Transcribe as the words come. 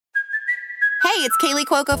Hey, it's Kaylee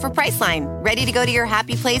Cuoco for Priceline. Ready to go to your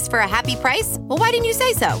happy place for a happy price? Well, why didn't you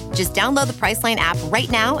say so? Just download the Priceline app right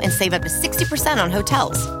now and save up to 60% on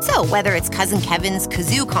hotels. So whether it's Cousin Kevin's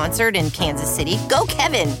Kazoo Concert in Kansas City, go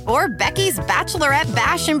Kevin, or Becky's Bachelorette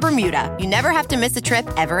Bash in Bermuda, you never have to miss a trip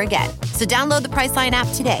ever again. So download the Priceline app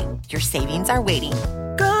today. Your savings are waiting.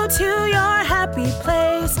 Go to your happy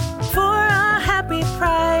place for a happy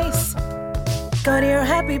price. Go to your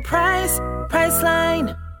happy price,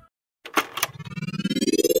 Priceline.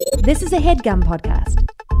 This is a HeadGum podcast.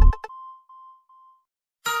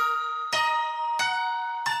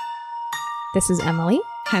 This is Emily,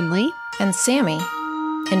 Henley, and Sammy,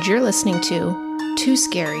 and you're listening to Too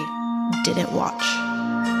Scary Didn't Watch.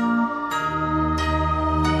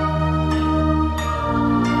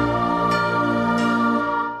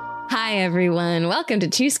 Hi, everyone. Welcome to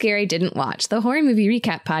Too Scary Didn't Watch, the horror movie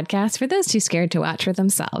recap podcast for those too scared to watch for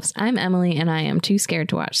themselves. I'm Emily, and I am too scared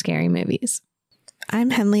to watch scary movies.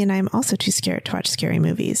 I'm Henley, and I'm also too scared to watch scary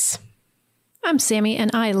movies. I'm Sammy,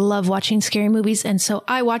 and I love watching scary movies, and so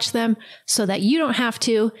I watch them so that you don't have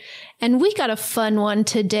to. And we got a fun one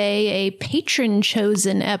today, a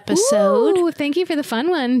patron-chosen episode. Ooh, thank you for the fun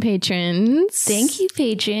one, patrons. Thank you,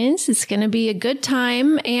 patrons. It's going to be a good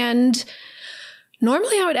time, and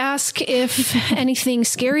normally I would ask if anything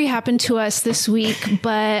scary happened to us this week,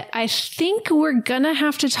 but I think we're going to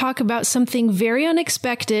have to talk about something very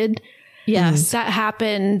unexpected. Yes. That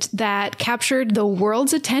happened that captured the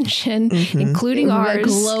world's attention, including ours.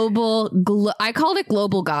 I called it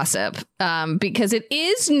global gossip because it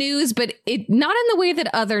is news, but it not in the way that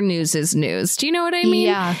other news is news. Do you know what I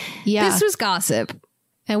mean? Yeah. This was gossip.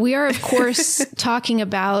 And we are, of course, talking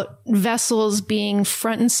about vessels being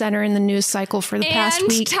front and center in the news cycle for the past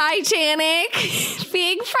week. Titanic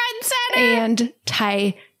being front center. And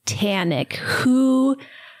Titanic,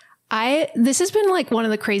 this has been like one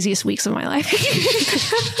of the craziest weeks of my life.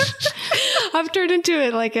 I've turned into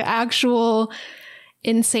it like an actual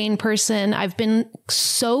insane person. I've been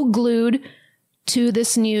so glued to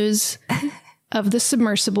this news of the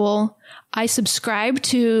submersible. I subscribe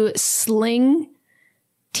to Sling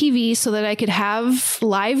TV so that I could have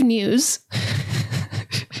live news.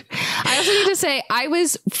 I also need to say I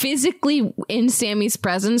was physically in Sammy's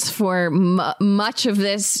presence for much of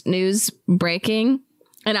this news breaking.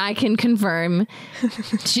 And I can confirm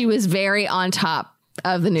she was very on top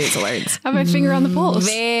of the news alerts. I have my finger on the pulse.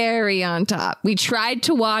 Very on top. We tried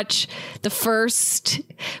to watch the first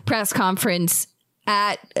press conference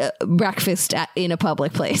at breakfast in a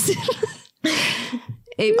public place.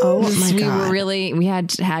 We had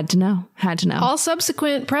to know. All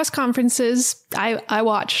subsequent press conferences, I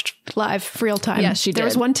watched live real time. Yes, she did. There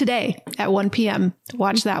was one today at 1 p.m.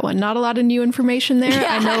 Watch that one. Not a lot of new information there.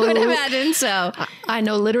 Yeah, I would imagine so. I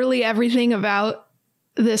know literally everything about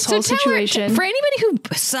this whole situation. For anybody who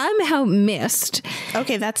somehow missed.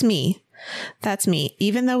 Okay, that's me.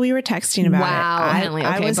 Even though we were texting about it. Henley, okay,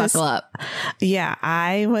 I was buckle up. Yeah,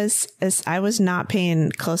 I was not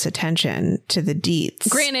paying close attention to the deets.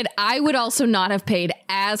 Granted, I would also not have paid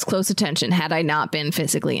as close attention had I not been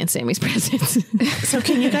physically in Sammy's presence. So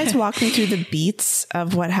can you guys walk me through the beats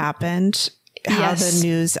of what happened? How the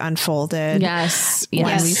news unfolded. Yes. When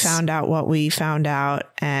we found out what we found out.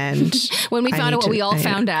 And when we found out what we all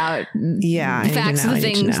found out. Yeah. Facts of the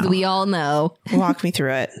things that we all know. Walk me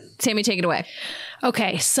through it. Sammy, take it away.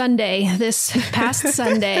 Okay. This past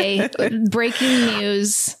Sunday, breaking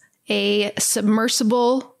news, a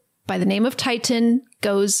submersible by the name of Titan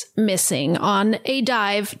goes missing on a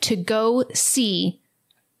dive to go see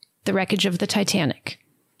the wreckage of the Titanic.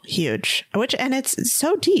 Huge. And it's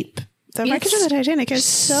so deep. The wreckage of the Titanic is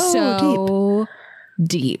so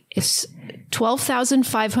deep. It's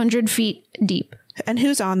 12,500 feet deep. And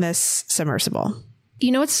who's on this submersible?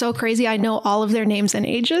 You know, it's so crazy. I know all of their names and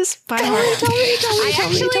ages by heart.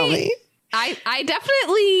 Tell me. I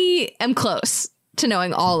definitely am close to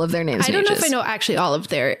knowing all of their names and ages. I don't know if I know actually all of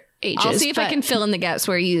their ages. I'll see if I can fill in the gaps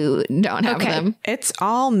where you don't have them. It's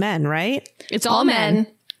all men, right? It's all men.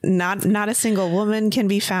 Not a single woman can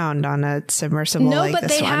be found on a submersible like this one. No, but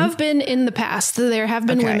they have been in the past. There have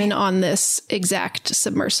been women on this exact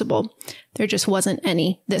submersible. There just wasn't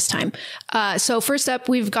any this time. So first up,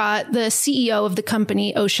 we've got the CEO of the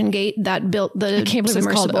company, OceanGate, that built the submersible. I can't believe it's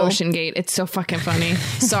called OceanGate. It's so fucking funny.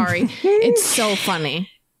 Sorry. It's so funny.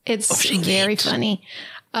 It's very funny.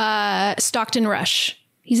 Stockton Rush.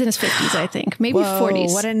 He's in his 50s, I think. Maybe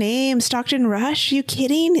 40s. What a name. Stockton Rush. You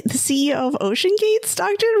kidding? The CEO of OceanGate,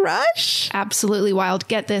 Stockton Rush? Absolutely wild.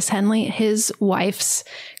 Get this, Henley. His wife's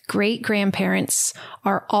great-grandparents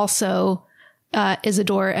are also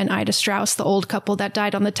Isidore and Ida Strauss, the old couple that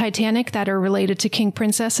died on the Titanic that are related to King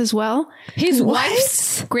Princess as well. His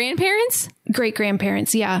wife's grandparents?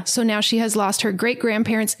 Great-grandparents, yeah. So now she has lost her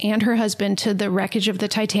great-grandparents and her husband to the wreckage of the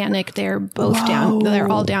Titanic. They're both down. They're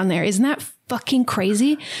all down there. Isn't that fucking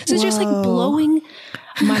crazy? So it's just like blowing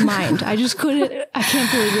my mind. I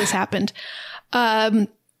can't believe this happened.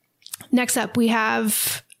 Next up, we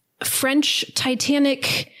have French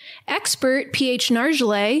Titanic expert P.H.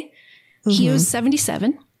 Nargeolet. He was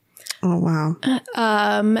 77. Oh, wow.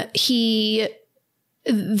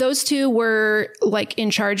 Those two were like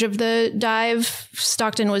in charge of the dive.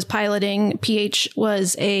 Stockton was piloting. PH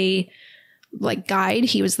was a like guide.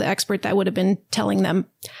 He was the expert that would have been telling them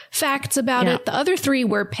facts about it. The other three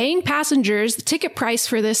were paying passengers. The ticket price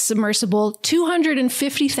for this submersible,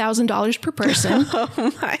 $250,000 per person.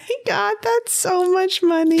 Oh my God, that's so much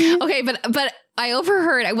money. Okay, but I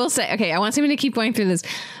overheard, I will say, okay, I want somebody to keep going through this.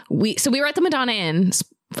 We were at the Madonna Inn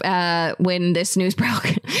when this news broke.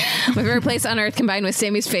 My favorite place on earth combined with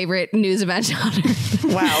Sammy's favorite news event on earth.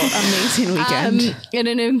 Wow, amazing weekend. And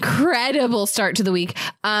an incredible start to the week.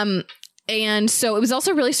 And so it was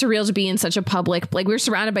also really surreal to be in such a public, like we were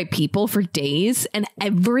surrounded by people for days and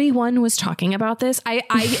everyone was talking about this. I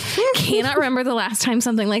cannot remember the last time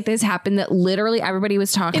something like this happened that literally everybody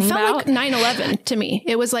was talking about. It felt like 9/11 to me.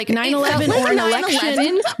 It was like 9/11 or an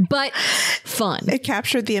election, but fun. It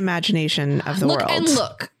captured the imagination of the world. And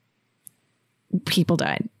look, people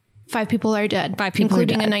died. 5 people are dead. 5 people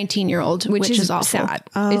including are dead. a 19-year-old, which is awful. Sad.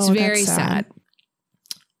 Oh, it's very that's sad.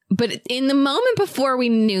 But in the moment before we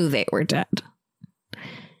knew they were dead,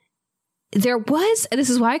 there was, this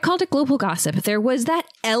is why I called it global gossip. There was that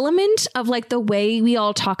element of like the way we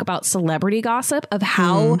all talk about celebrity gossip of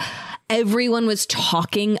how everyone was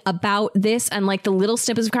talking about this and like the little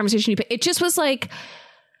snippets of conversation you pick. It just was like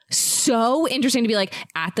so interesting to be like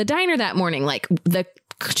at the diner that morning, like the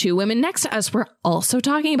 2 women next to us were also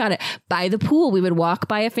talking about it. By the pool, we would walk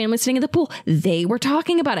by a family sitting at the pool. They were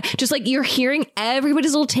talking about it. Just like you're hearing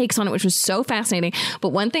everybody's little takes on it, which was so fascinating. But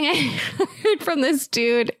one thing I heard from this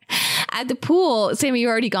dude at the pool, Sammy,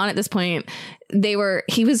 you're already gone at this point.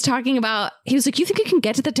 He was talking about, he was like, you think you can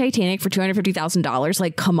get to the Titanic for $250,000?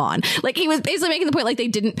 Like, come on. Like he was basically making the point like they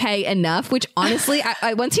didn't pay enough, which honestly,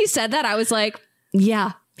 I once he said that, I was like,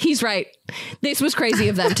 yeah. He's right. This was crazy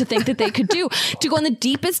of them to think that they could go on the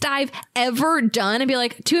deepest dive ever done and be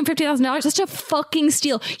like, $250,000. That's a fucking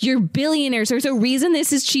steal. You're billionaires. There's a reason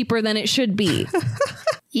this is cheaper than it should be.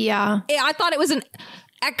 Yeah. I thought it was an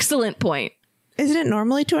excellent point. Isn't it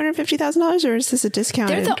normally $250,000 or is this a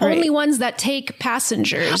discounted They're the only ones that take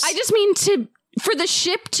passengers. I just mean for the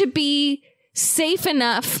ship to be safe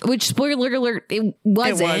enough, which spoiler alert, it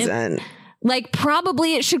wasn't. Like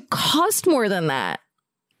probably it should cost more than that.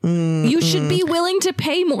 You should be willing to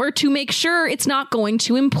pay more to make sure it's not going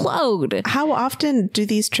to implode. How often do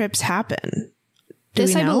these trips happen?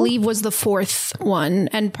 This, I believe, was the 4th one.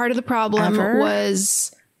 And part of the problem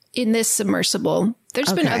was in this submersible.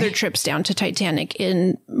 There's been other trips down to Titanic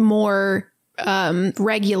in more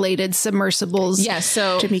regulated submersibles. Yeah,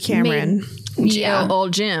 so Jimmy Cameron.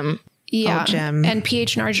 Old Jim. Yeah. Old Jim. And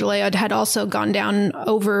P.H. Nargeolet had also gone down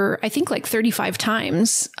over, I think, like 35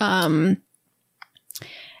 times.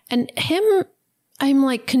 And him, I'm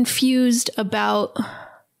like confused about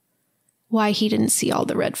why he didn't see all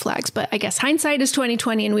the red flags. But I guess hindsight is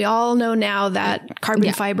 2020, and we all know now that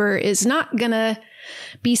carbon fiber is not gonna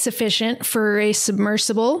be sufficient for a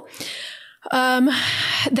submersible.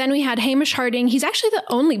 Then we had Hamish Harding. He's actually the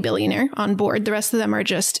only billionaire on board. The rest of them are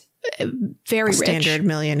just very standard rich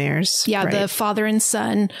millionaires. Yeah, right. The father and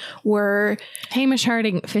son were Hamish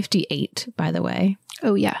Harding, 58, by the way.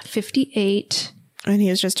 Oh yeah, 58. And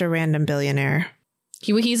he was just a random billionaire.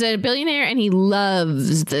 He's a billionaire and he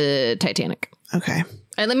loves the Titanic. Okay.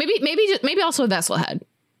 And maybe also a vessel head.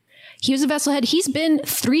 He was a vessel head. He's been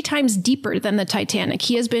 3 times deeper than the Titanic.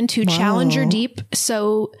 He has been to Challenger Deep.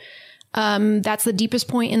 So that's the deepest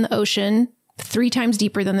point in the ocean, 3 times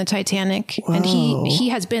deeper than the Titanic. Whoa. And he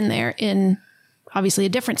has been there in obviously a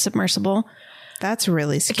different submersible. That's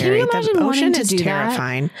really scary. Can you imagine the ocean to is do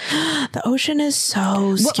terrifying. The ocean is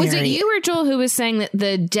so scary. Was it you or Joel who was saying that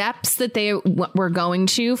the depths that they were going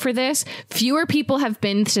to for this, fewer people have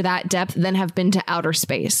been to that depth than have been to outer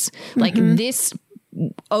space? Like this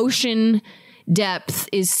ocean depth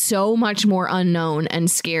is so much more unknown and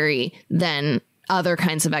scary than other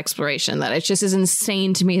kinds of exploration that it just is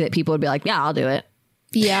insane to me that people would be like, yeah, I'll do it.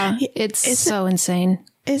 Yeah, it's so insane.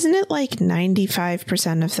 Isn't it like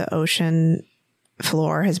 95% of the ocean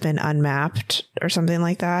floor has been unmapped or something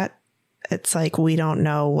like that? It's like we don't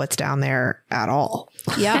know what's down there at all.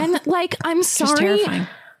 Yeah. And like, I'm sorry,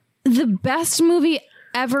 the best movie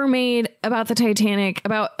ever made about the Titanic,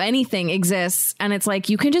 about anything exists, and it's like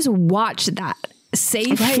you can just watch that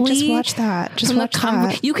safely. Right, just watch that. Just watch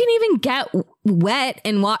that. You can even get wet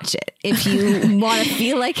and watch it if you want to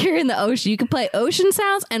feel like you're in the ocean. You can play ocean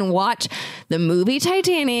sounds and watch the movie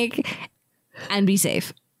Titanic and be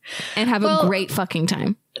safe and have a great fucking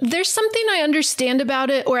time. There's something I understand about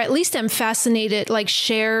it, or at least I'm fascinated, like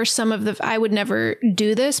share some of the, I would never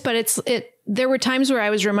do this, but there were times where I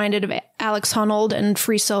was reminded of Alex Honnold and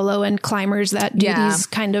Free Solo and climbers that do these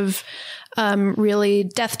kind of really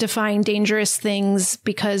death-defying, dangerous things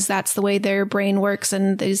because that's the way their brain works.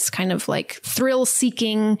 And these kind of like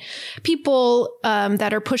thrill-seeking people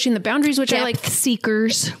that are pushing the boundaries, which I like.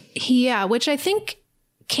 Seekers. Yeah, which I think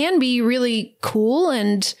can be really cool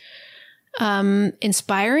and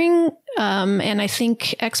inspiring. And I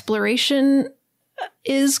think exploration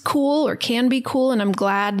is cool or can be cool. And I'm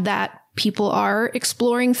glad that people are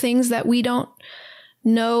exploring things that we don't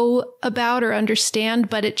know about or understand,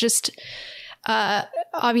 but it just,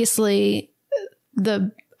 obviously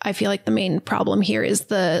I feel like the main problem here is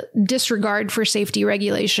the disregard for safety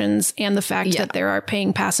regulations and the fact that there are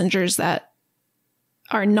paying passengers that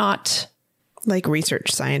are not like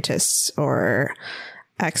research scientists or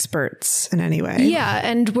experts in any way. Yeah.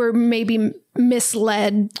 And we're maybe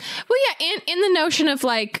misled. Well, yeah. And in the notion of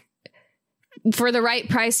like, for the right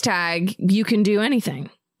price tag, you can do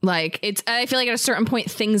anything. Like I feel like at a certain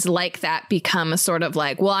point, things like that become a sort of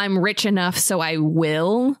like, well, I'm rich enough, so I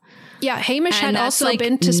will. Yeah. Hamish had also like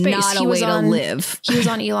been to space. Not a way to live. He was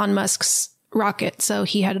on Elon Musk's rocket. So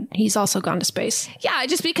he's also gone to space. Yeah. It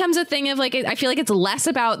just becomes a thing of like, I feel like it's less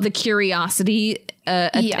about the curiosity.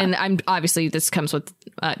 And I'm obviously this comes with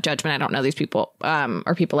judgment. I don't know these people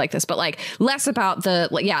or people like this, but like less about the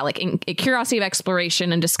curiosity of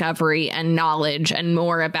exploration and discovery and knowledge and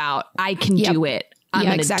more about I can do it. I'm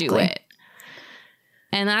going to do it.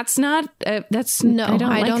 And that's not, I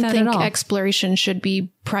don't think exploration should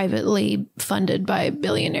be privately funded by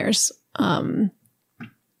billionaires.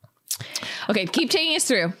 Okay, keep taking us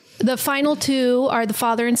through. The final two are the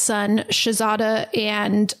father and son, Shahzada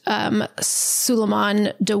and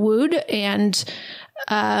Suleiman Dawood. And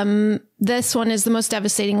this one is the most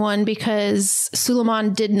devastating one because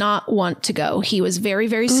Suleiman did not want to go. He was very,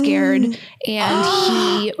 very scared. And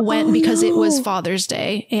he went because it was Father's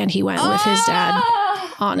Day. And he went with his dad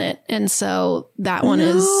on it. And so that one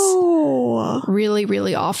is really,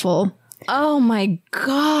 really awful. Oh my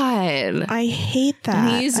God. I hate that.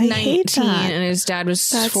 And he's 19 and his dad was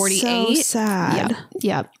 48. So sad.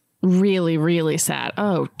 Yeah. Really, really sad.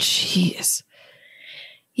 Oh, jeez.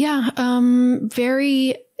 Yeah.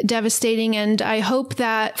 Very devastating. And I hope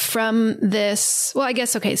that from this, well, I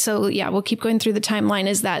guess, okay. So yeah, we'll keep going through the timeline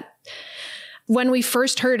is that when we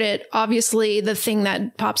first heard it, obviously the thing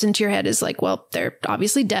that pops into your head is like, well, they're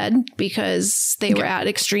obviously dead because they were at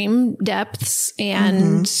extreme depths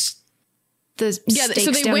and the stakes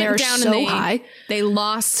so they down went there are down so and high. They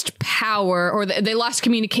lost power or they lost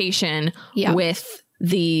communication with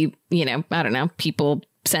the, I don't know, people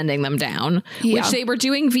sending them down, which they were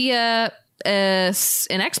doing via an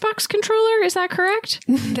Xbox controller. Is that correct?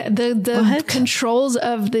 The controls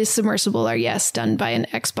of the submersible are, yes, done by an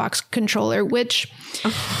Xbox controller, which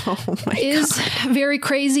is very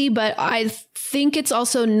crazy, but I think it's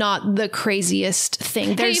also not the craziest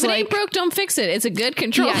thing. There's if it ain't broke, don't fix it. It's a good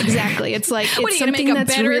controller. Yeah, exactly. It's like, what, it's are you something gonna make a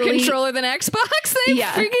that's better really controller than Xbox? They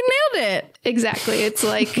freaking nailed it. Exactly. It's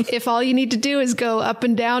like, if all you need to do is go up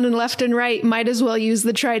and down and left and right, might as well use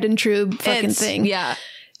the tried and true fucking thing. Yeah.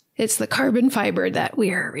 It's the carbon fiber that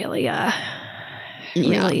we're really,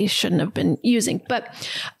 really shouldn't have been using. But,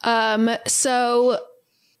 so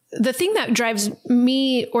the thing that drives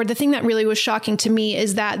me, or the thing that really was shocking to me,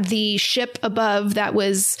 is that the ship above that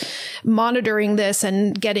was monitoring this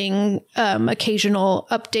and getting occasional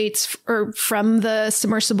updates from the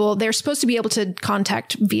submersible, they're supposed to be able to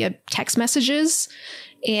contact via text messages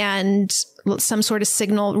and some sort of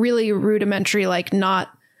signal, really rudimentary, like not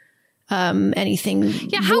anything.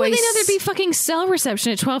 Yeah, how would they know there'd be fucking cell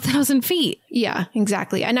reception at 12,000 feet? Yeah,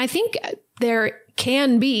 exactly. And I think there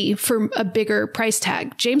can be for a bigger price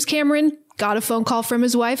tag. James Cameron got a phone call from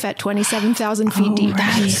his wife at 27,000 feet deep.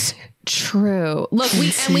 That's true. Look,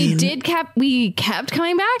 we kept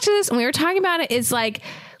coming back to this and we were talking about it. It's like,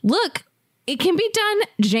 look, it can be done.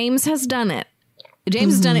 James has done it.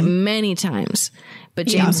 James has done it many times, but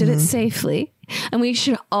James did it safely. And we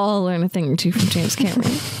should all learn a thing or two from James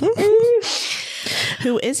Cameron.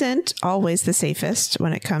 Who isn't always the safest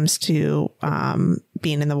when it comes to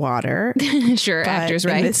being in the water. Sure, actors'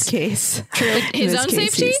 rights. In this case. His own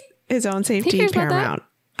safety? His own safety paramount.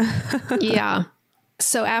 Yeah.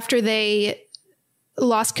 so after they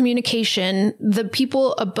lost communication, the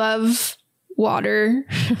people above water,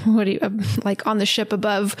 like on the ship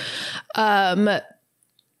above,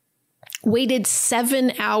 waited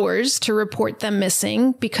 7 hours to report them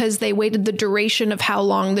missing because they waited the duration of how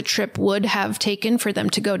long the trip would have taken for them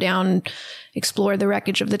to go down, explore the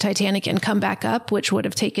wreckage of the Titanic and come back up, which would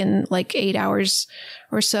have taken like 8 hours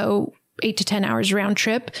or so, 8 to 10 hours round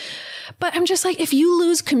trip. But I'm just like, if you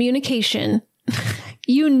lose communication,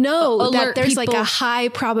 you know that there's like a high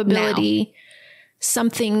probability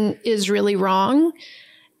something is really wrong.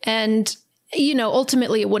 And you know,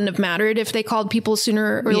 ultimately it wouldn't have mattered if they called people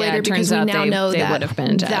sooner or later, because we now know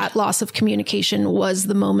that loss of communication was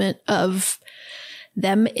the moment of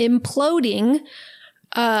them imploding.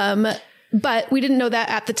 But we didn't know that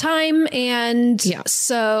at the time. And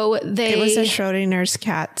so it was a Schrodinger's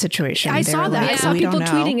cat situation. I saw that. I saw people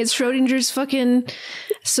tweeting it's Schrodinger's fucking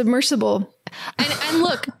submersible. And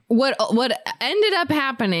look, what ended up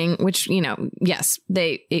happening, which, you know, yes,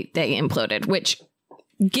 they imploded, which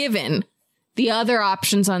given the other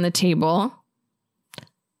options on the table,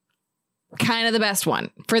 kind of the best one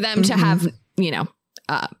for them to have, you know,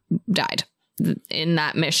 died in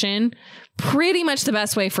that mission. Pretty much the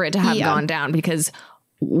best way for it to have gone down, because,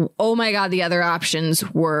 oh my God, the other options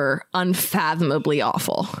were unfathomably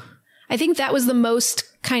awful. I think that was the most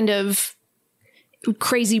kind of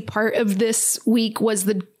crazy part of this week,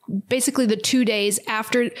 was basically the 2 days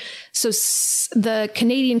after. So the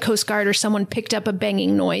Canadian Coast Guard or someone picked up a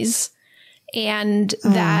banging noise. And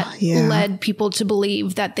that led people to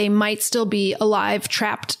believe that they might still be alive,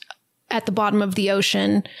 trapped at the bottom of the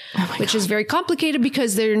ocean, which is very complicated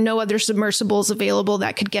because there are no other submersibles available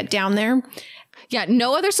that could get down there. Yeah,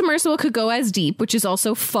 no other submersible could go as deep, which is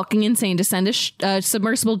also fucking insane to send a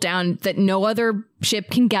submersible down that no other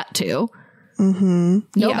ship can get to. No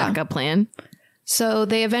backup plan. So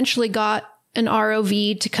they eventually got an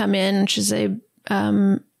ROV to come in, which is a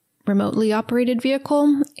remotely operated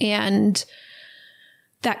vehicle, and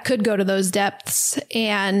that could go to those depths.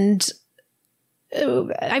 And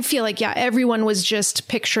I feel like, everyone was just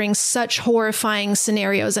picturing such horrifying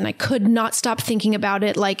scenarios, and I could not stop thinking about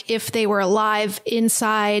it. Like, if they were alive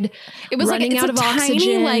inside, it was running out of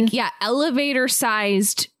oxygen, like elevator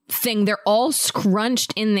sized thing. They're all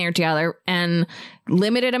scrunched in there together and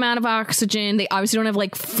limited amount of oxygen. They obviously don't have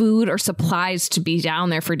like food or supplies to be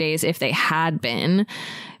down there for days if they had been.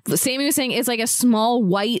 Sammy was saying it's like a small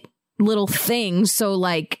white little thing. So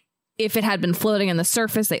like if it had been floating on the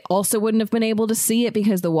surface, they also wouldn't have been able to see it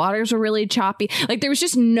because the waters were really choppy. Like there was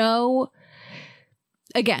just again,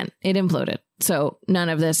 it imploded. So none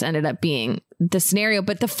of this ended up being the scenario.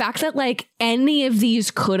 But the fact that like any of these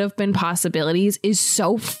could have been possibilities is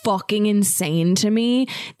so fucking insane to me,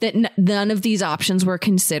 that none of these options were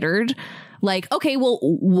considered. Like, okay, well,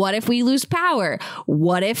 what if we lose power?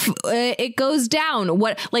 What if it goes down?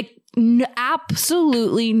 What, like,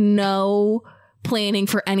 absolutely no planning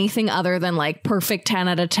for anything other than like perfect 10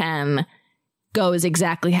 out of 10 goes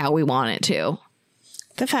exactly how we want it to.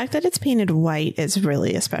 The fact that it's painted white is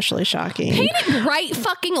really especially shocking. Painted bright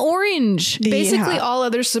fucking orange. Basically, all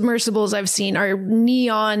other submersibles I've seen are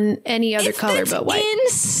neon, any other color but white.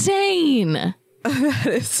 Insane. That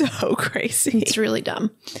is so crazy. It's really dumb.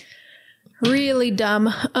 Really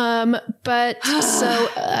dumb. But so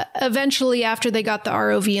eventually, after they got the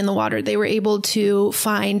ROV in the water, they were able to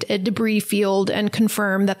find a debris field and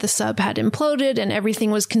confirm that the sub had imploded, and everything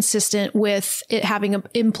was consistent with it having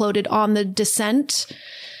imploded on the descent.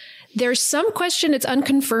 There's some question, it's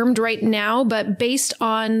unconfirmed right now, but based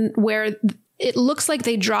on where it looks like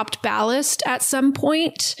they dropped ballast at some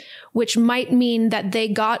point, which might mean that they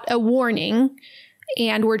got a warning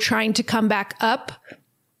and were trying to come back up.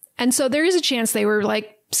 And so there is a chance they were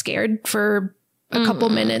like scared for a couple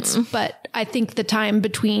minutes, but I think the time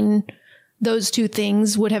between those two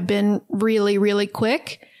things would have been really, really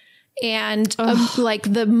quick. And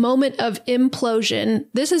like the moment of implosion,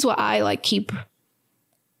 this is what I like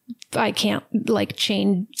I can't like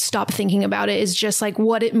stop thinking about it, is just like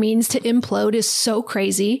what it means to implode is so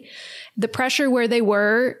crazy. The pressure where they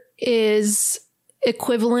were is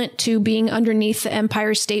equivalent to being underneath the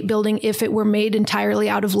Empire State Building if it were made entirely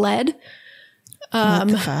out of lead. What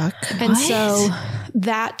the fuck? And so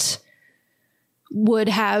that would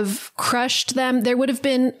have crushed them. There would have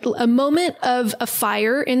been a moment of a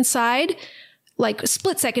fire inside, like a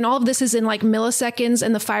split second. All of this is in like milliseconds,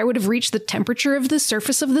 and the fire would have reached the temperature of the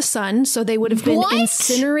surface of the sun. So they would have been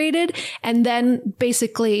incinerated and then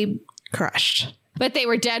basically crushed. But they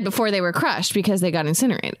were dead before they were crushed because they got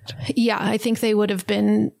incinerated. Yeah, I think they would have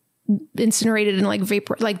been incinerated and like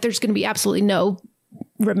vapor. Like there's going to be absolutely no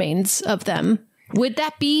remains of them. would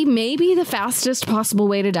that be maybe the fastest possible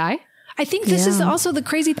way to die? I think this is also the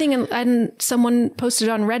crazy thing. And someone posted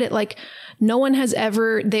on Reddit, like, no one has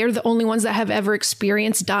ever, they're the only ones that have ever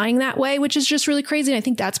experienced dying that way, which is just really crazy. And I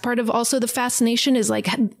think that's part of also the fascination is like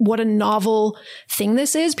what a novel thing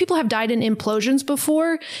this is. People have died in implosions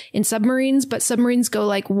before in submarines, but submarines go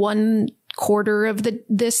like 1/4 of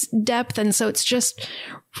this depth. And so it's just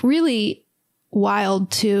really wild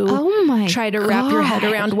to try to wrap your head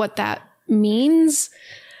around what that means.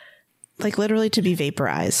 Like literally to be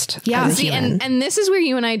vaporized. Yeah. as a See, human. and this is where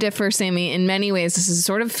you and I differ, Sammy. In many ways, this is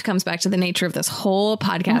sort of comes back to the nature of this whole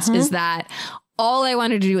podcast is that all I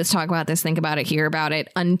wanted to do was talk about this, think about it, hear about it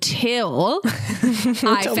until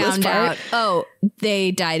I found out,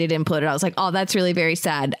 they died, it imploded. I was like, oh, that's really very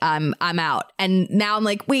sad. I'm out. And now I'm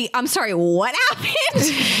like, wait, I'm sorry, what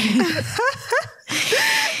happened?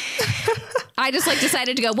 I just like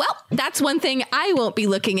decided to go, well, that's one thing I won't be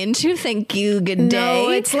looking into. Thank you. Good day.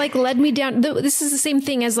 No, it's like led me down. This is the same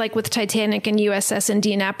thing as like with Titanic and USS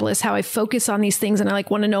Indianapolis, how I focus on these things and I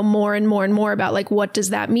like want to know more and more and more about like, what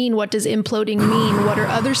does that mean? What does imploding mean? What are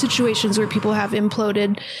other situations where people have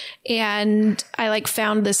imploded? And I like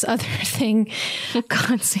found this other thing. Oh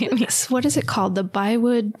God, Sammy. What is it called? The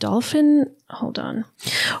Bywood dolphin? Hold on.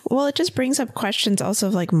 Well, it just brings up questions also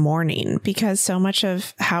of like mourning, because so much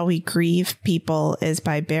of how we grieve people is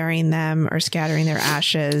by burying them or scattering their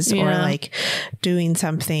ashes or like doing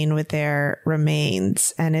something with their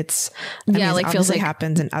remains. And it's, I mean, like it feels obviously like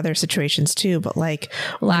happens in other situations too, but like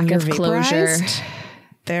lack of closure.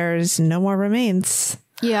 There's no more remains.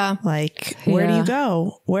 Yeah. Like, where do Yeah. you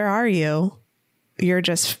go? Where are you? You're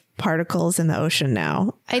just particles in the ocean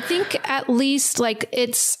now. I think at least like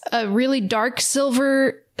it's a really dark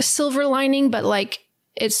silver lining, but like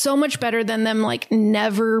it's so much better than them like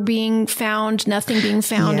never being found, nothing being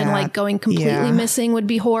found and like going completely missing would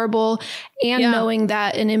be horrible. And knowing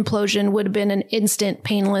that an implosion would have been an instant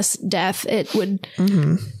painless death. It would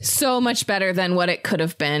So much better than what it could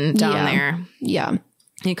have been down there. Yeah.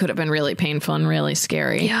 It could have been really painful and really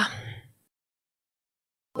scary. Yeah.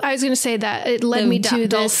 I was going to say that it led me to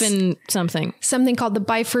dolphin something called the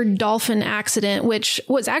Byford dolphin accident, which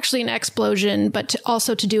was actually an explosion, but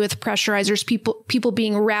also to do with pressurizers, people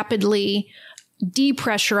being rapidly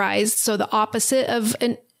depressurized. So the opposite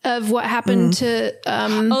of what happened to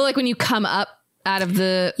like when you come up out of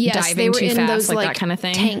the diving they were too in fast, those like that kind of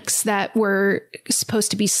thing. Tanks that were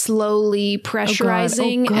supposed to be slowly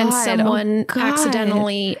pressurizing, and someone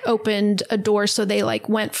accidentally opened a door, so they like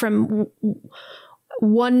went from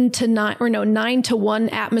 9 to 1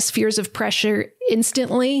 atmospheres of pressure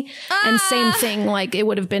instantly. And same thing, like it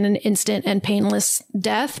would have been an instant and painless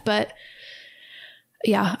death. But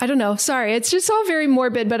yeah, I don't know. Sorry. It's just all very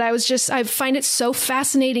morbid, but I find it so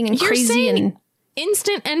fascinating and crazy and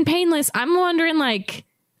instant and painless. I'm wondering, like,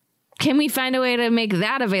 can we find a way to make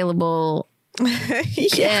that available when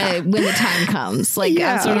the time comes? Like,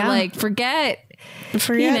 I'm sort of like, forget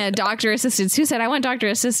doctor assisted suicide. I want doctor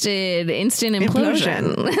assisted instant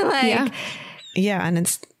implosion.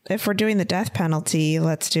 And if we're doing the death penalty,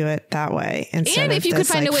 let's do it that way instead and if of you this,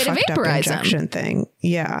 could find a way to vaporize injection thing.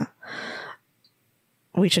 Yeah,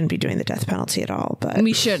 we shouldn't be doing the death penalty at all. But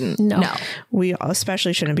we shouldn't. No, we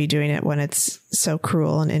especially shouldn't be doing it when it's so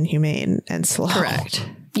cruel and inhumane and slow. Correct.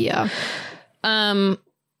 Yeah. I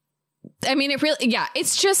mean, it really. Yeah.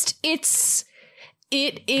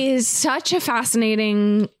 It is such a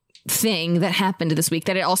fascinating thing that happened this week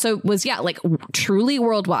that it also was, like truly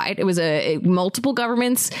worldwide. It was multiple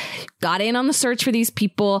governments got in on the search for these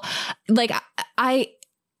people. Like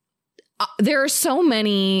there are so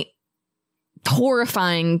many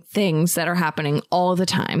horrifying things that are happening all the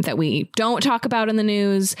time that we don't talk about in the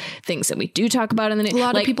news, things that we do talk about in the news. A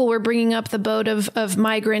lot of people were bringing up the boat of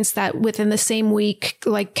migrants that within the same week,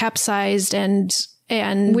 like capsized and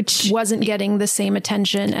which wasn't getting the same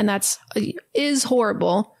attention. And is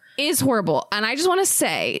horrible. And I just want to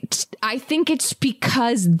say, I think it's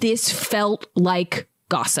because this felt like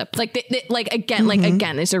gossip.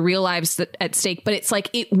 Again, there's a real lives at stake, but it's like,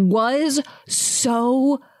 it was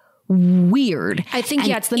so weird. I think,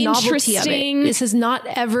 it's the novelty of it. This has not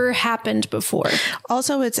ever happened before.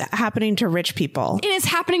 Also, it's happening to rich people. It is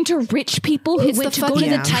happening to rich people who went to go to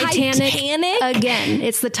the Titanic again.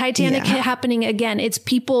 It's the Titanic happening again. It's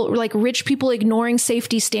people, like rich people, ignoring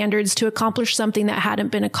safety standards to accomplish something that hadn't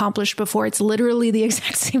been accomplished before. It's literally the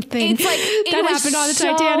exact same thing. It's like that happened on the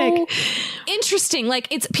Titanic. Interesting. Like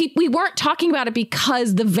we weren't talking about it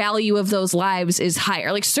because the value of those lives is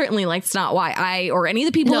higher. Like certainly, like it's not why I or any of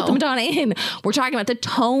the people at the Madonna in. We're talking about the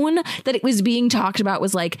tone that it was being talked about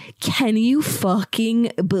was like, can you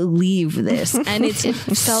fucking believe this? And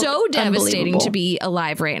it's so devastating to be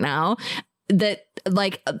alive right now that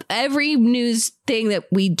like every news thing that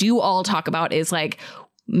we do all talk about is like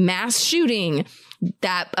mass shooting,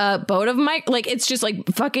 that boat of Mike, like it's just like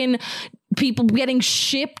fucking people getting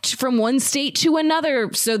shipped from one state to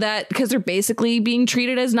another so that because they're basically being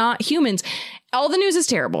treated as not humans. All the news is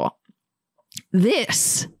terrible.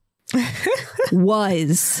 This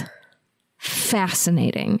was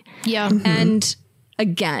fascinating. Yeah. And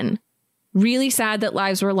again, really sad that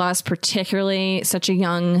lives were lost, particularly such a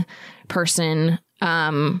young person.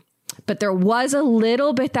 But there was a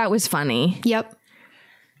little bit that was funny. Yep.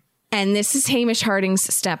 And this is Hamish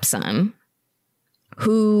Harding's stepson,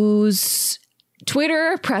 whose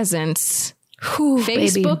Twitter presence,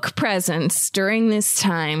 Facebook presence during this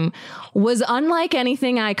time was unlike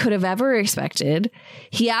anything I could have ever expected.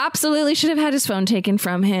 He absolutely should have had his phone taken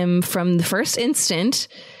from him from the first instant.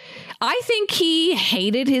 I think he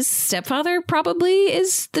hated his stepfather, probably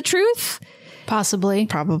is the truth. Possibly.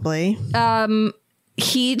 Probably. Are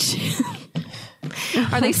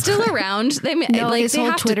they still around? No, like, his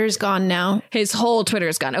whole Twitter's gone now. His whole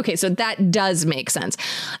Twitter's gone. Okay, so that does make sense.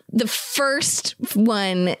 The first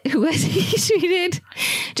one who he tweeted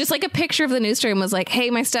just like a picture of the news story and was like, hey,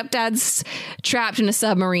 my stepdad's trapped in a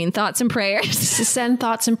submarine. Thoughts and prayers. Send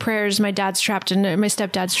thoughts and prayers. My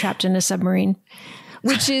stepdad's trapped in a submarine.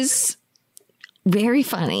 Which is very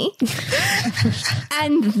funny.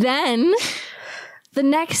 And then the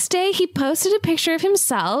next day, he posted a picture of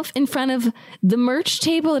himself in front of the merch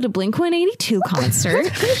table at a Blink-182 concert.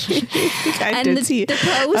 I did see the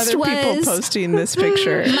post other people posting this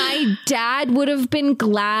picture. My dad would have been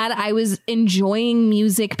glad I was enjoying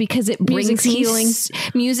music because it brings healing.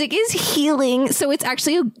 Music is healing. So it's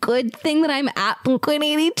actually a good thing that I'm at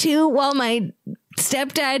Blink-182 while my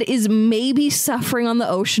stepdad is maybe suffering on the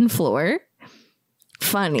ocean floor.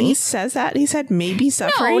 Funny. He says that? He said maybe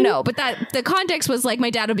suffering? No, but the context was like, my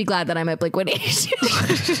dad would be glad that I'm at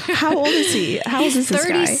Blink-182. How old is he? How old is this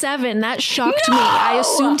 37. Guy? That shocked me. I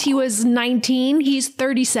assumed he was 19. He's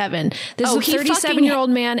 37. This is a 37-year-old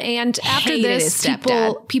man. And after this,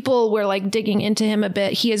 people were like digging into him a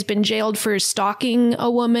bit. He has been jailed for stalking a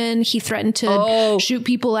woman. He threatened to shoot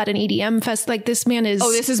people at an EDM fest. Like, this man is...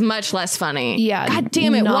 Oh, this is much less funny. Yeah. God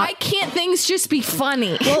damn it. Why can't things just be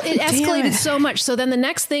funny? Well, it escalated so much. So then the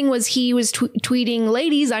next thing was he was tweeting,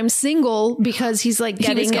 ladies, I'm single, because he's like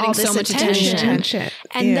getting all this so much attention.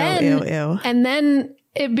 And then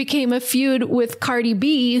it became a feud with Cardi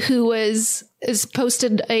B, who is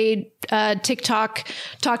posted a TikTok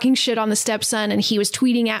talking shit on the stepson, and he was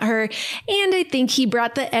tweeting at her, and I think he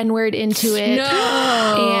brought the N-word into it.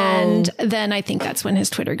 No. And then I think that's when his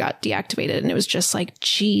Twitter got deactivated, and it was just like,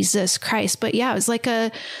 Jesus Christ. But yeah, it was like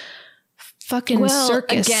a fucking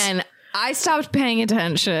circus. Again, I stopped paying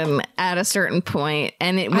attention at a certain point,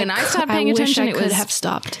 and when I stopped paying attention, it could have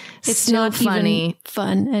stopped. It's not funny, even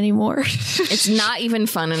fun anymore. It's not even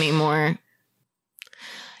fun anymore.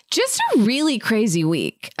 Just a really crazy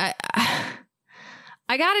week. I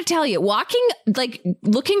gotta tell you,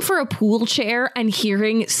 looking for a pool chair and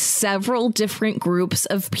hearing several different groups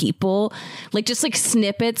of people, just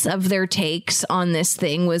snippets of their takes on this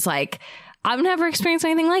thing was like, I've never experienced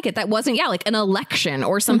anything like it. That wasn't, like an election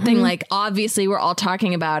or something. Like, obviously we're all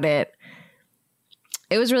talking about it.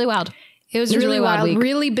 It was really wild. It was really wild.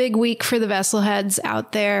 Really big week for the vessel heads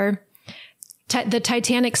out there. The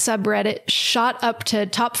Titanic subreddit shot up to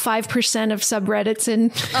top 5% of subreddits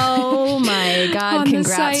in. Oh my God.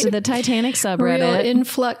 Congrats to the Titanic subreddit. Real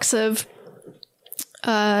influx of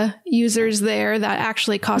users there. That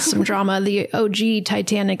actually caused some drama. The OG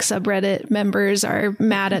Titanic subreddit members are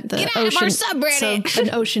mad at the ocean subreddit. An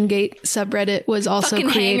OceanGate subreddit was also fucking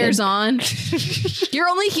created. Hangers on. You're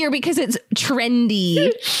only here because it's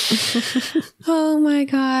trendy. Oh my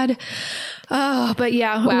God. Oh, but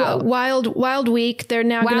yeah, wow. Wild week. They're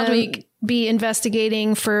now going to be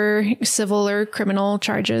investigating for civil or criminal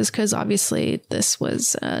charges, because obviously this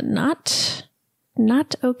was not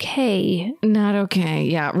okay. Not okay.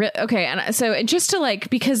 Yeah. Okay. And so just to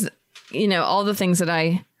because, all the things that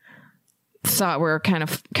I thought were kind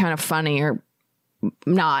of funny or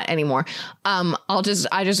not anymore. I just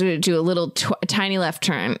do a little tiny left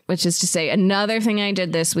turn, which is to say another thing I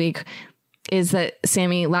did this week is that,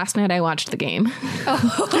 Sammy, last night I watched the game.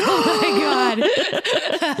 Oh my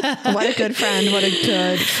God. What a good friend. What a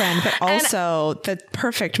good friend. But also the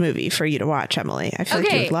perfect movie for you to watch, Emily. I feel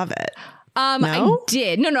like you would love it. No? I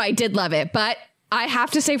did. No, I did love it. But I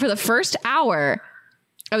have to say, for the first hour,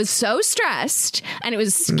 I was so stressed, and it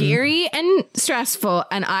was scary and stressful.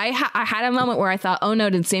 And I had a moment where I thought, oh no,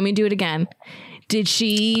 did Sammy do it again? Did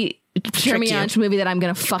she turn me on to a movie that I'm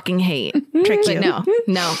going to fucking hate? Trick you.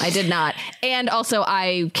 No, I did not. And also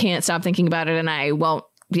I can't stop thinking about it, and I won't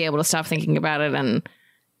be able to stop thinking about it. And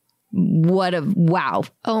what a wow.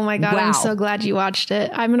 Oh my God. Wow. I'm so glad you watched it.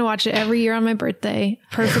 I'm going to watch it every year on my birthday.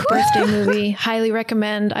 Perfect birthday movie. Highly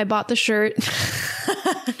recommend. I bought the shirt.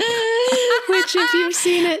 Which if you've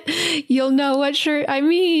seen it, you'll know what shirt I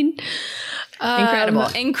mean.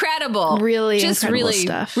 Incredible. Really just incredible really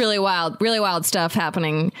stuff. Really wild stuff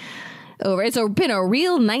happening over. It's been a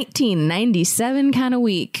real 1997 kind of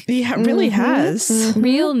week. Yeah, it really has.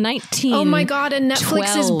 Real 19. Oh my God. And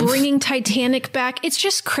Netflix is bringing Titanic back. It's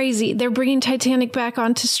just crazy. They're bringing Titanic back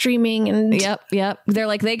onto streaming. And Yep. They're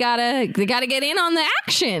like, they gotta get in on the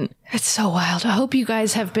action. It's so wild. I hope you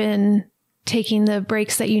guys have been taking the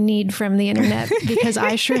breaks that you need from the internet, because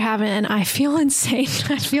I sure haven't, and I feel insane.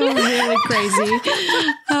 I feel really crazy.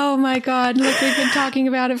 Oh my God. Look, we've been talking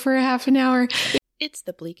about it for a half an hour. It's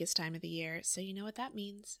the bleakest time of the year, so you know what that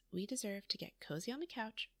means. We deserve to get cozy on the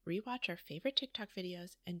couch, rewatch our favorite TikTok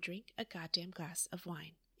videos, and drink a goddamn glass of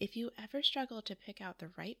wine. If you ever struggle to pick out the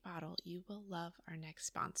right bottle, you will love our next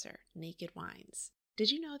sponsor, Naked Wines. Did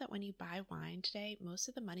you know that when you buy wine today, most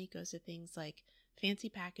of the money goes to things like fancy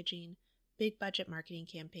packaging, big budget marketing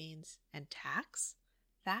campaigns, and tax?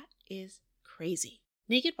 That is crazy.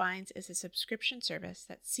 Naked Wines is a subscription service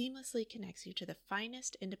that seamlessly connects you to the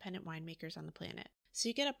finest independent winemakers on the planet. So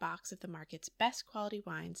you get a box of the market's best quality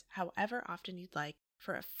wines, however often you'd like,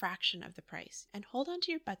 for a fraction of the price. And hold on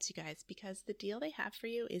to your butts, you guys, because the deal they have for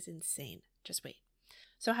you is insane. Just wait.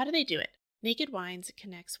 So how do they do it? Naked Wines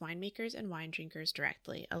connects winemakers and wine drinkers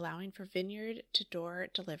directly, allowing for vineyard-to-door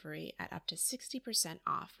delivery at up to 60%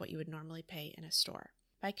 off what you would normally pay in a store.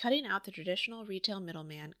 By cutting out the traditional retail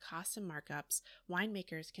middleman costs and markups,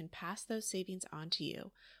 winemakers can pass those savings on to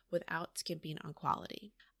you without skimping on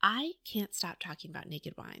quality. I can't stop talking about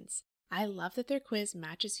Naked Wines. I love that their quiz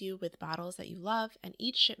matches you with bottles that you love, and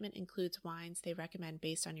each shipment includes wines they recommend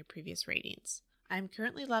based on your previous ratings. I'm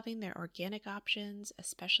currently loving their organic options,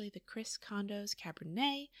 especially the Chris Condos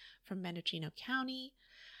Cabernet from Mendocino County.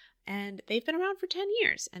 And they've been around for 10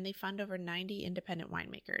 years, and they fund over 90 independent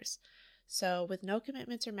winemakers. So with no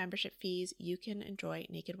commitments or membership fees, you can enjoy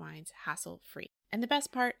Naked Wines hassle-free. And the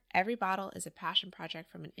best part, every bottle is a passion project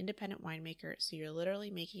from an independent winemaker, so you're literally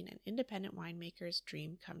making an independent winemaker's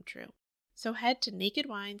dream come true. So head to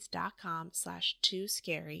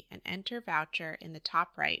nakedwines.com/tooscary and enter voucher in the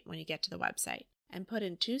top right when you get to the website. And put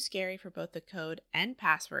in Too Scary for both the code and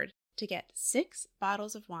password to get 6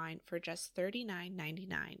 bottles of wine for just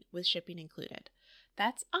 $39.99 with shipping included.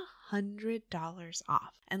 That's $100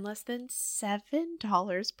 off and less than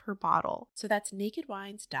 $7 per bottle. So that's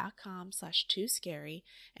nakedwines.com/tooscary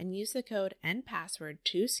and use the code and password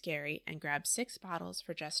TOOSCARY and grab 6 bottles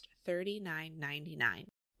for just $39.99.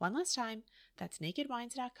 One last time, that's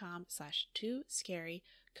nakedwines.com/tooscary,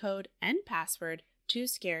 code and password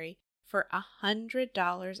TOOSCARY for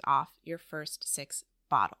 $100 off your first 6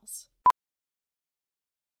 bottles.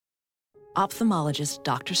 Ophthalmologist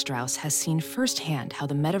Dr. Strauss has seen firsthand how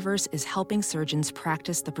the metaverse is helping surgeons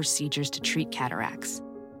practice the procedures to treat cataracts.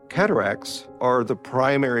 Cataracts are the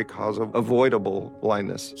primary cause of avoidable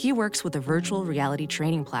blindness. He works with a virtual reality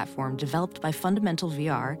training platform developed by Fundamental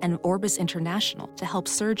VR and Orbis International to help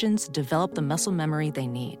surgeons develop the muscle memory they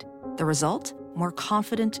need. The result? More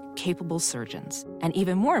confident, capable surgeons. And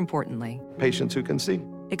even more importantly, patients who can see.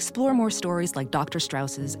 Explore more stories like Dr.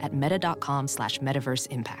 Strauss's at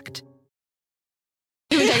meta.com/metaverseimpact.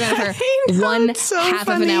 We've been talking about it for one half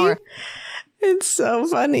of an hour. It's so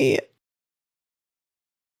funny.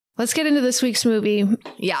 Let's get into this week's movie.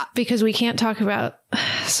 Yeah. Because we can't talk about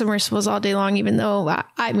submersibles all day long, even though,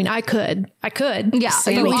 I mean, I could. Yeah,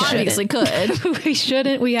 but we obviously could. We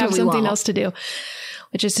shouldn't. We have something else to do,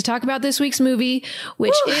 which is to talk about this week's movie,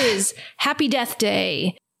 which is Happy Death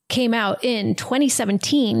Day. Came out in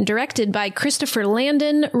 2017, directed by Christopher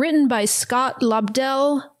Landon, written by Scott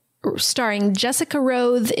Lobdell, starring Jessica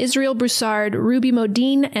Rothe, Israel Broussard, Ruby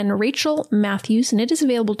Modine, and Rachel Matthews. And it is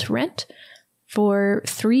available to rent for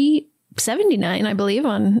 $3.79, I believe,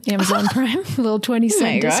 on Amazon Prime. A little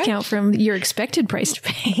 20-cent discount from your expected price to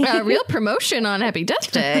pay. A real promotion on Happy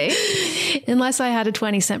Death Day. Unless I had a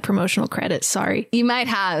 20-cent promotional credit. Sorry. You might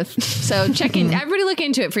have. So check in. Everybody look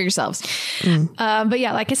into it for yourselves. But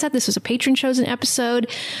yeah, like I said, this was a patron-chosen episode.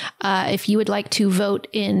 If you would like to vote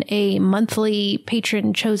in a monthly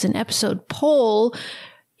patron-chosen episode poll,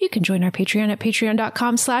 you can join our Patreon at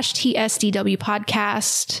patreon.com/TSDW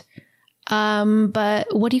podcast.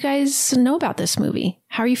 But what do you guys know about this movie?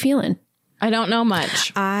 How are you feeling? I don't know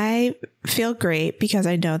much. I feel great because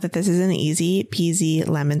I know that this is an easy peasy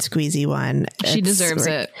lemon squeezy one. She deserves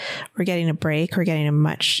it. We're getting a break. We're getting a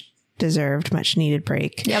much deserved, much needed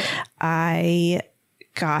break. Yep. I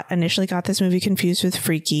initially got this movie confused with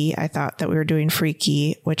Freaky. I thought that we were doing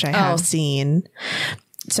Freaky, which I have seen.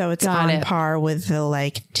 So it's on par with the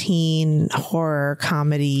like teen horror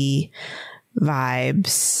comedy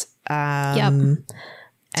vibes.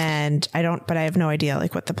 And but I have no idea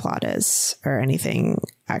like what the plot is or anything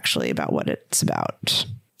actually about what it's about.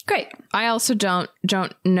 Great. I also don't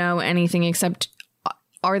know anything except,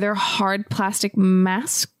 are there hard plastic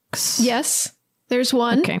masks? Yes, there's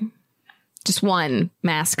one. Okay. Just one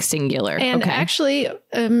mask, singular. And actually,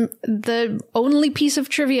 the only piece of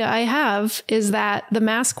trivia I have is that the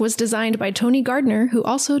mask was designed by Tony Gardner, who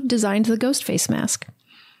also designed the Ghostface mask.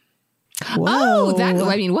 Whoa.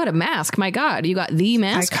 What a mask. My God, you got the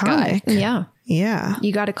mask Iconic. guy. Yeah. Yeah.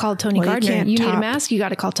 You got to call Tony Gardner. You need a mask, you got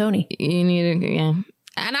to call Tony. You need yeah.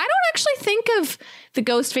 And I don't actually think of the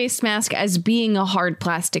Ghostface mask as being a hard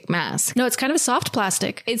plastic mask. No, it's kind of a soft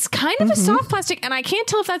plastic. It's kind of a soft plastic, and I can't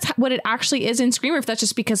tell if that's what it actually is in Scream, or if that's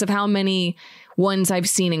just because of how many ones I've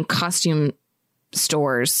seen in costume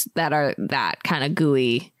stores that are that kind of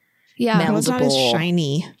gooey. Yeah. Well, it's not as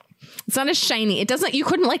shiny. It's not as shiny. It doesn't. You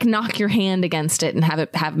couldn't like knock your hand against it and have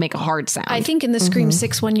it make a hard sound. I think in the Scream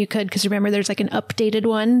 6 one you could, because remember there's like an updated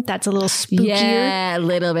one that's a little spookier. Yeah, a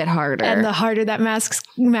little bit harder. And the harder that mask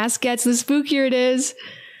gets, the spookier it is.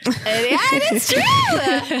 Yeah, it's true.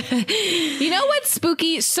 You know what's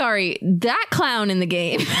spooky? Sorry, that clown in the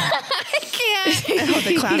game. I can't. Oh,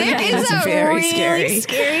 the clown in the game is a very really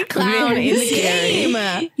scary clown in the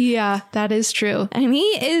game. Yeah, that is true. And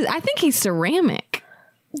I think he's ceramic.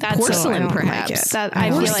 That's porcelain, like perhaps. I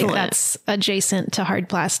feel like that's adjacent to hard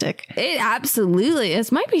plastic. It absolutely is.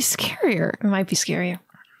 Might be scarier. It might be scarier.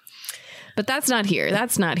 But that's not here.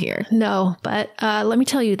 That's not here. No, but let me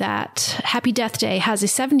tell you that Happy Death Day has a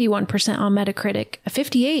 71% on Metacritic, a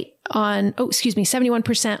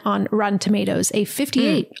 71% on Rotten Tomatoes, a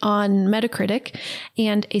 58 on Metacritic,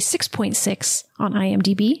 and a 6.6 on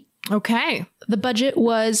IMDb. Okay. The budget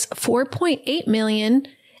was $4.8 million.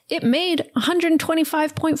 It made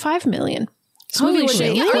 $125.5 million. This movie was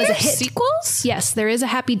a hit. Sequels? Yes, there is a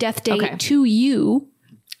Happy Death Day 2 You.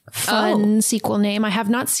 Fun sequel name. I have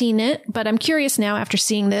not seen it, but I'm curious now after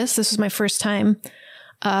seeing this. This was my first time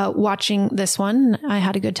watching this one. I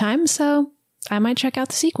had a good time, so I might check out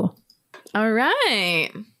the sequel. All right.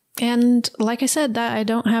 And like I said, that I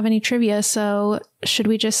don't have any trivia, so should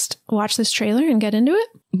we just watch this trailer and get into it?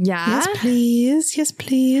 Yeah. Yes, please. Yes,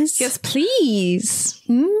 please. Yes, please.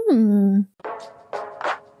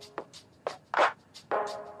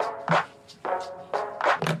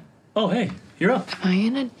 Oh, hey, you're up. Am I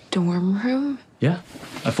in a dorm room? Yeah,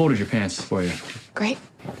 I folded your pants for you. Great.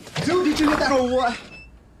 Dude, did you hit that or what?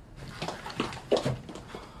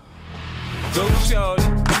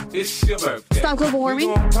 Stop global warming.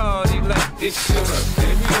 You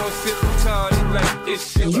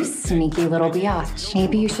sneaky little biatch.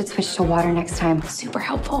 Maybe you should switch to water next time. Super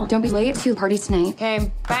helpful. Don't be late to the party tonight.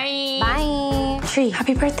 Okay, bye. Bye. Tree,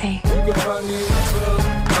 happy birthday. You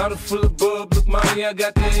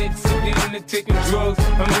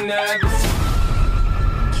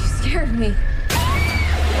scared me.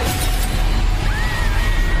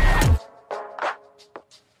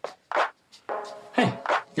 Hey,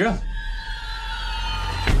 you're up.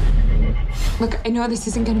 Look, I know this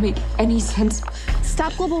isn't gonna make any sense.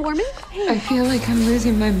 Stop global warming? I feel like I'm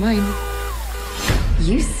losing my mind.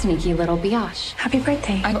 You sneaky little biatch. Happy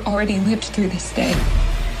birthday. I've already lived through this day.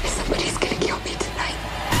 Somebody's gonna kill me tonight.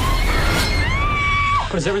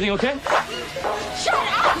 Is everything okay? Shut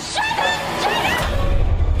up! Shut up! Shut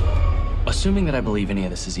up! Assuming that I believe any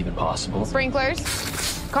of this is even possible. Sprinklers.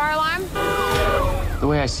 Car alarm. The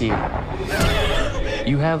way I see it,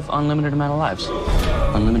 you have unlimited amount of lives.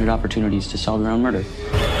 Unlimited opportunities to solve your own murder.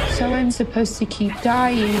 So I'm supposed to keep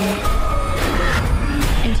dying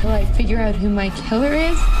until I figure out who my killer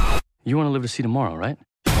is? You want to live to see tomorrow, right?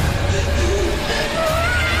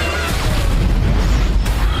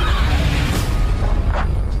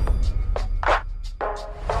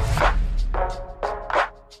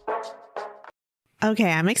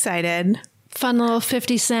 Okay, I'm excited. Fun little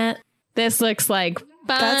 50 Cent. This looks like fun.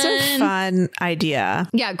 That's a fun idea.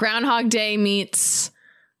 Yeah, Groundhog Day meets,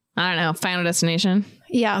 I don't know, Final Destination.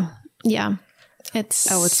 Yeah. It's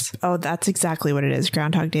that's exactly what it is.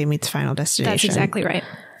 Groundhog Day meets Final Destination. That's exactly right.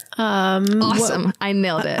 Awesome. I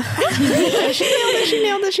nailed it.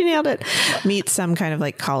 She nailed it. Meets some kind of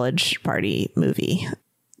like college party movie.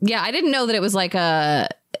 Yeah, I didn't know that it was like a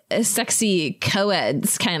sexy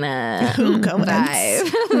co-eds kind of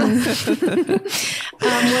vibe.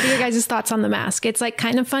 What are your guys' thoughts on The Mask? It's like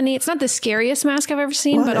kind of funny. It's not the scariest mask I've ever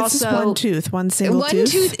seen, but also one tooth, one single tooth. One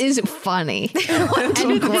tooth is funny. One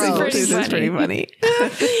tooth is pretty funny.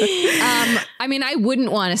 I mean, I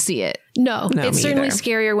wouldn't want to see it. No, it's certainly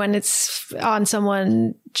scarier when it's on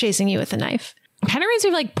someone chasing you with a knife. Kind of reminds me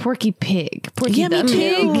of like Porky Pig. Me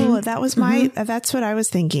too. That was that's what I was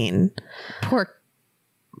thinking.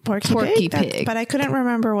 Porky Pig. But I couldn't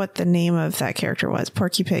remember what the name of that character was.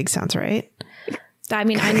 Porky Pig sounds right. I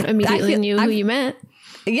mean, I immediately knew who you meant.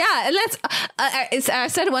 Yeah, and that's I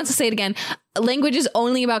said it once, to say it again. Language is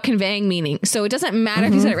only about conveying meaning. So it doesn't matter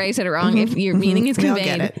if you said it right, you said it wrong. If your meaning is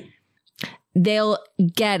conveyed, they'll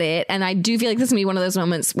get it. And I do feel like this is going to be one of those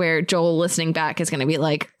moments where Joel listening back is going to be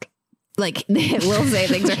like will say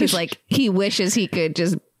things where he's like, he wishes he could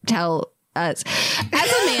just tell us.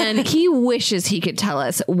 As a man, he wishes he could tell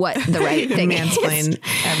us what the right thing is. Mansplain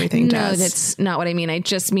everything to us. No, that's not what I mean. I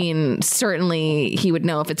just mean certainly he would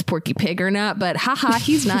know if it's Porky Pig or not, but haha,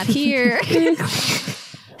 he's not here.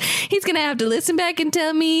 He's going to have to listen back and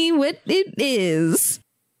tell me what it is.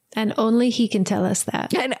 And only he can tell us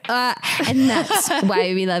that. And that's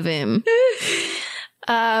why we love him.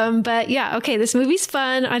 But yeah, okay, this movie's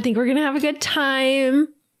fun. I think we're going to have a good time.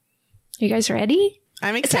 You guys ready?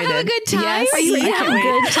 I'm excited. To have a good time? Yes. Are you ready to have a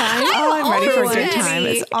good time? Oh, I'm ready for a good time.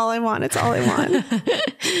 It's all I want. It's all I want.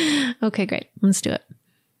 Okay, great. Let's do it.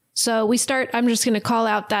 So we start, I'm just going to call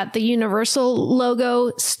out that the Universal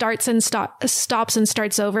logo starts and stops and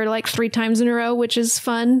starts over like 3 times in a row, which is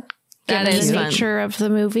fun. That is the fun. nature of the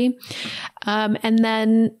movie. And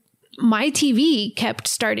then my TV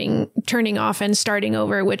kept turning off and starting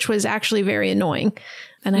over, which was actually very annoying.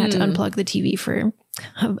 And I had to unplug the TV for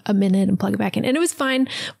a minute and plug it back in. And it was fine,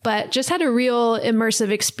 but just had a real immersive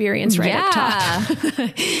experience up top.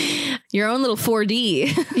 Your own little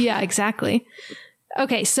 4D. Yeah, exactly.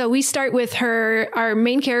 Okay, so we start with our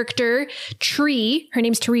main character, Tree. Her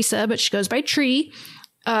name's Teresa, but she goes by Tree.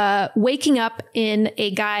 Waking up in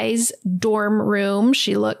a guy's dorm room.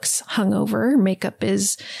 She looks hungover. Makeup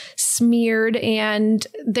is smeared, and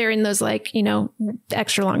they're in those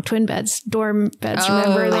extra long twin beds, dorm beds.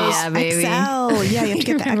 Remember those? Yeah, baby. XL. Yeah, you have to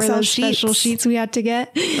get the XL special sheets we had to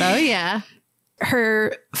get. Oh yeah.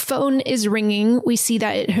 Her phone is ringing. We see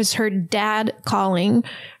that it is her dad calling.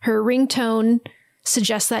 Her ringtone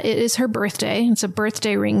suggests that it is her birthday. It's a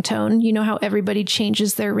birthday ringtone. You know how everybody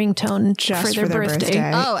changes their ringtone just for their birthday.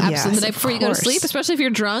 Oh, absolutely. Yes, the night before you go to sleep, especially if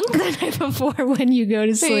you're drunk. The night before when you go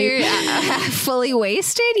to sleep. You're fully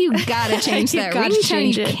wasted. You gotta change that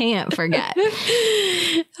ringtone. You can't forget.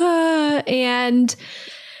 And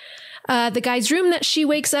the guy's room that she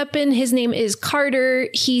wakes up in, his name is Carter.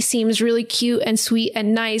 He seems really cute and sweet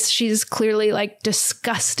and nice. She's clearly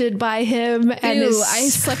disgusted by him. And I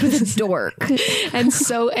slept with a dork. And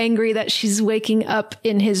so angry that she's waking up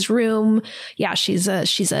in his room. Yeah, she's a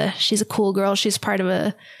cool girl. She's part of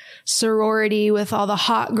a sorority with all the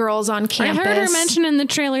hot girls on campus. I heard her mention in the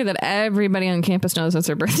trailer that everybody on campus knows it's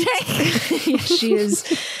her birthday. Yeah, she is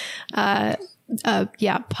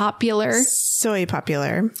popular. So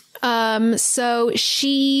popular. So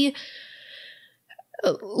she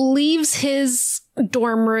leaves his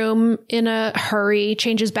dorm room in a hurry,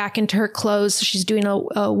 changes back into her clothes. So she's doing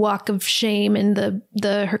a walk of shame in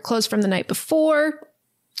her clothes from the night before.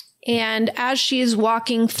 And as she is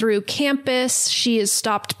walking through campus, she is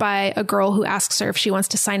stopped by a girl who asks her if she wants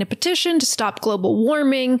to sign a petition to stop global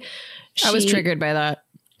warming. I was triggered by that.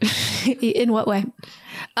 In what way?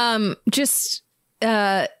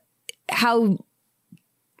 How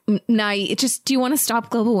naive. Do you want to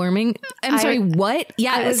stop global warming? I'm sorry, what?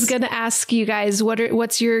 Yes. I was going to ask you guys,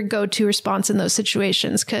 what's your go-to response in those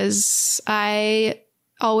situations? Because I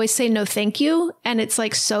always say no thank you, and it's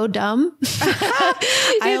so dumb.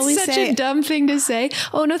 It's such a dumb thing to say.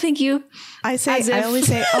 Oh, no thank you. I always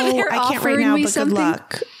say, oh, I can't right now, but good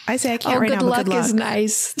luck. I say I can't right now, but good luck is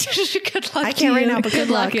nice. Good luck. I can't right now, but good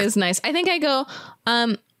luck is nice. I think I go,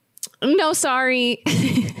 no, sorry.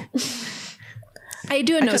 I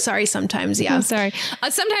do a no sorry sometimes. Yeah. I'm sorry.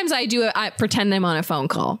 Sometimes I pretend I'm on a phone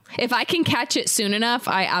call. If I can catch it soon enough,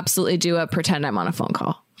 I absolutely do a pretend I'm on a phone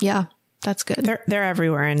call. Yeah. That's good. They're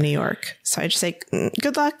everywhere in New York. So I just say,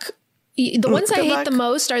 good luck. The ones I hate the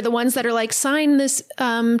most are the ones that are sign this,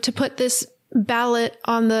 to put this ballot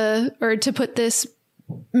on or to put this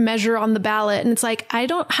measure on the ballot. And it's I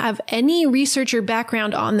don't have any research or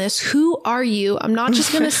background on this. Who are you? I'm not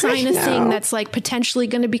just going to sign a thing that's potentially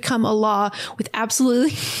going to become a law with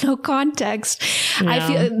absolutely no context. No. I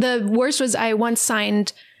feel the worst was I once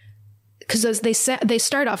signed because they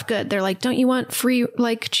start off good. They're like, don't you want free,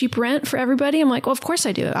 like, cheap rent for everybody? I'm like, well, of course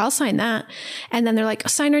I do. I'll sign that. And then they're like,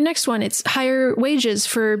 sign our next one. It's higher wages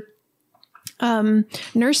for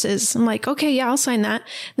nurses. I'm like, okay, yeah, I'll sign that.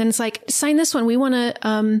 Then it's like, sign this one. We want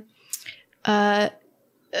to,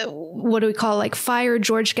 what do we call, like, fire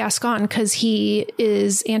George Gascon because he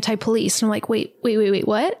is anti-police. And I'm like, wait,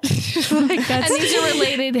 what? Like, and these are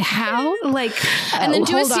related how? Like, and then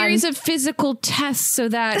do a series of physical tests so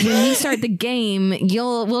that when we start the game,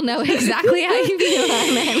 we'll know exactly how you feel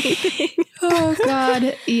on everything. Oh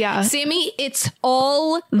God, yeah, Sammy, it's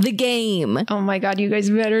all the game. Oh my God, you guys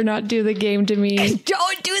better not do the game to me.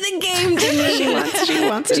 Don't do the game to me. She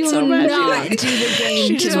wants it so much. Do not do the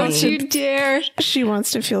game to me. Don't you dare. She wants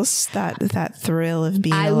to feel that thrill of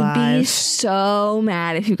being alive. I would be so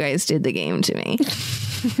mad if you guys did the game to me.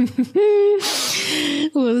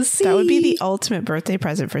 We'll see. That would be the ultimate birthday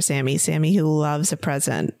present for Sammy. Sammy, who loves a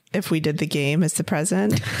present. If we did the game as the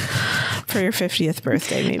present for your 50th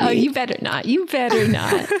birthday, maybe. Oh, you better not. You better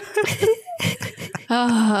not.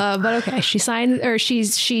 But okay, she signs, or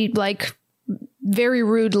she like very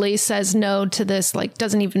rudely says no to this, like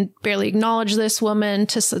doesn't even barely acknowledge this woman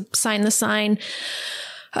to sign the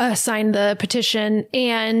petition.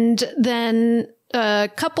 And then a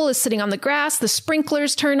couple is sitting on the grass. The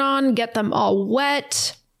sprinklers turn on, get them all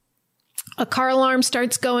wet. A car alarm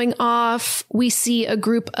starts going off. We see a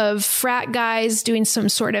group of frat guys doing some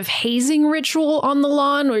sort of hazing ritual on the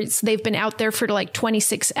lawn where they've been out there for like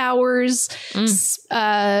 26 hours,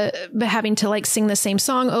 having to like sing the same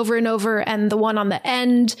song over and over. And the one on the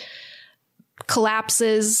end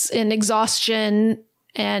collapses in exhaustion,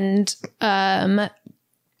 and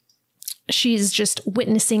she's just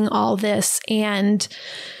witnessing all this and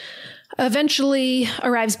eventually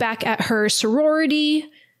arrives back at her sorority.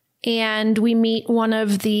 And we meet one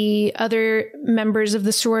of the other members of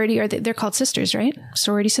the sorority. They're called sisters, right?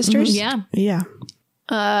 Sorority sisters? Mm-hmm. Yeah.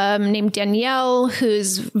 Named Danielle,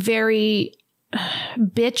 who's very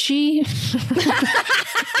bitchy.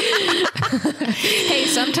 Hey,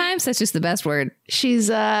 sometimes that's just the best word.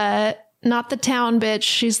 She's not the town bitch.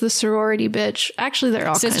 She's the sorority bitch. Actually, they're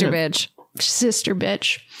all sister bitch. Sister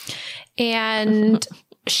bitch. And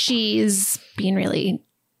she's being really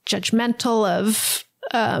judgmental of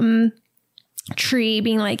Tree,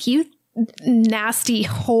 being like, you nasty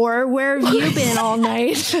whore, where have you been all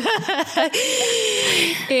night?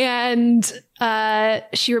 And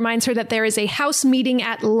she reminds her that there is a house meeting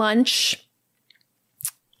at lunch.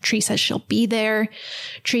 Tree says she'll be there.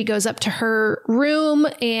 Tree goes up to her room,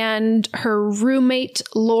 and her roommate,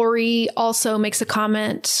 Lori, also makes a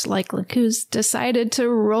comment like, look who's decided to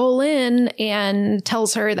roll in, and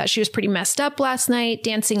tells her that she was pretty messed up last night,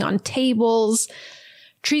 dancing on tables.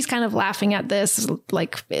 Tree's kind of laughing at this,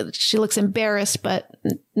 like she looks embarrassed, but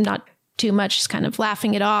not too much. She's kind of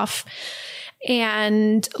laughing it off.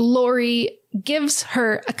 And Lori gives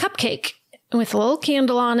her a cupcake with a little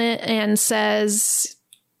candle on it and says,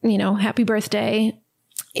 you know, happy birthday.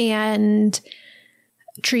 And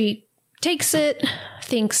Tree takes it,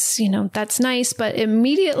 thinks, you know, that's nice, but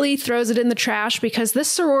immediately throws it in the trash because this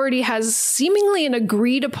sorority has seemingly an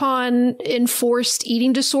agreed upon enforced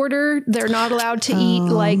eating disorder. They're not allowed to eat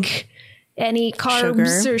like any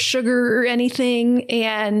carbs or sugar or anything.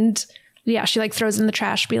 And yeah, she like throws it in the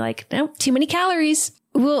trash, be like, no, too many calories.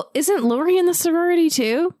 Well, isn't Lori in the sorority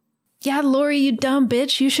too? Yeah, Lori, you dumb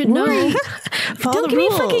bitch. You should know. Follow the Don't rules. give me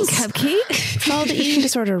a fucking cupcake. Follow the eating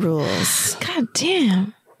disorder rules. God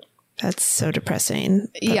damn. That's so depressing.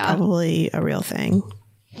 But Yeah. probably a real thing.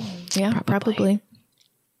 Yeah, probably.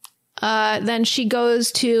 Then she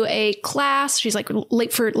goes to a class. She's like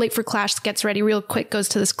late for class, gets ready real quick, goes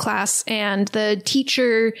to this class, and the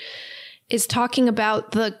teacher is talking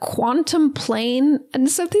about the quantum plane, and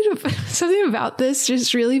something about this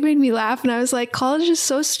just really made me laugh. And I was like, college is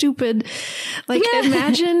so stupid. Like,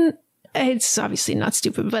 imagine, it's obviously not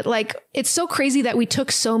stupid, but like, it's so crazy that we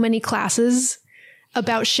took so many classes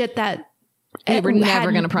about shit that we were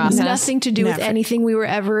never going to process. Nothing to do with anything we were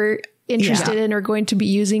ever interested in or going to be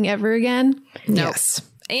using ever again. No. Yes.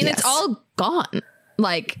 And it's all gone.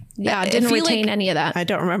 Like, yeah, I didn't retain any of that. I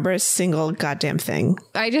don't remember a single goddamn thing.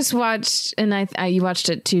 I just watched, and you watched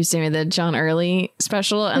it too, Sammy, the John Early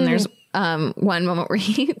special. And there's one moment where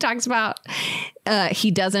he talks about he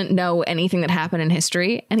doesn't know anything that happened in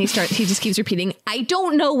history, and he just keeps repeating, I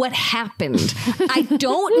don't know what happened. I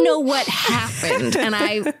don't know what happened. And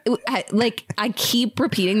I keep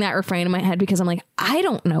repeating that refrain in my head because I'm like, I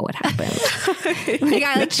don't know what happened. Like,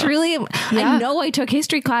 I truly, I know I took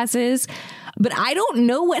history classes, but I don't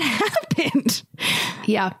know what happened.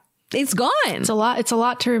 Yeah. It's gone. It's a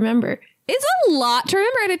lot to remember. It's a lot to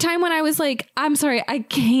remember at a time when I was like, I'm sorry, I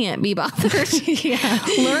can't be bothered.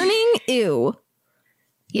 Learning, ew.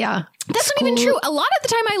 Yeah. That's not even true. A lot of the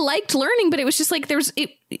time I liked learning, but it was just like the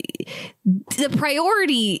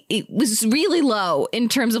priority, it was really low in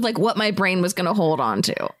terms of like what my brain was going to hold on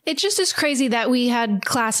to. It just is crazy that we had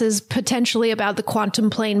classes potentially about the quantum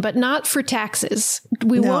plane, but not for taxes.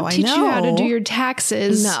 We won't teach you how to do your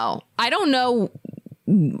taxes. No, I don't know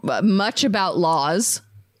much about laws.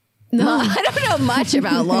 No, I don't know much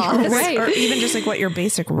about laws. Right. Or even just like what your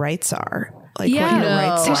basic rights are. Like what your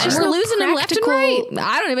rights are. We're losing them left and right.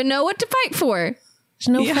 I don't even know what to fight for. There's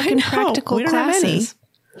no fucking practical classes.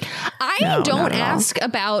 I don't ask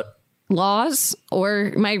about laws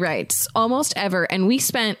or my rights almost ever. And we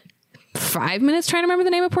spent 5 minutes trying to remember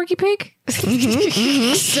the name of Porky Pig.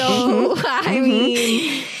 So, I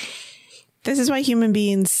mean... This is why human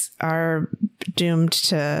beings are doomed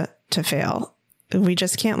to fail. We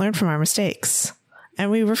just can't learn from our mistakes.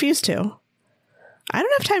 And we refuse to. I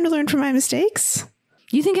don't have time to learn from my mistakes.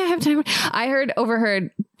 You think I have time? I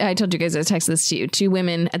overheard, I told you guys I texted this to you, 2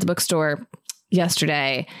 women at the bookstore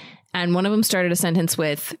yesterday. And one of them started a sentence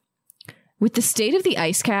with the state of the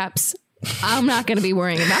ice caps, I'm not going to be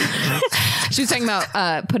worrying about it. She was talking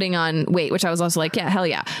about putting on weight, which I was also like, yeah, hell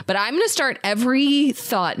yeah. But I'm going to start every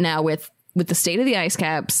thought now with the state of the ice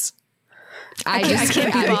caps. I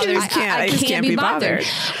can't be bothered. I can't be bothered.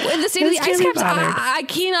 In the state of the ice caps, I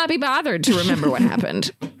cannot be bothered to remember what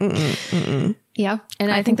happened. Yeah.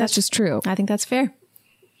 And I think that's just true. I think that's fair.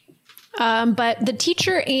 But the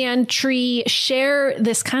teacher and Tree share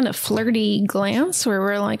this kind of flirty glance where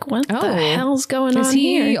we're like, what the hell's going on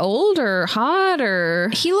here? Is he old or hot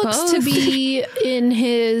or he looks both? to be in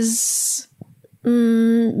his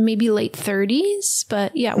maybe late 30s,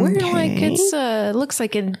 but yeah, we're like, it's looks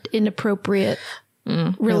like an inappropriate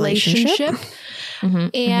relationship.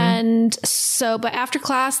 And so, but after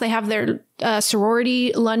class, they have their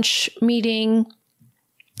sorority lunch meeting.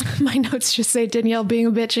 My notes just say Danielle being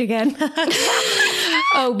a bitch again.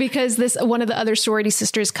 Because one of the other sorority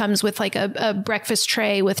sisters comes with like a breakfast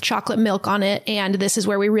tray with chocolate milk on it. And this is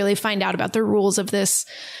where we really find out about the rules of this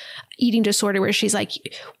eating disorder, where she's like,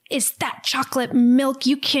 is that chocolate milk?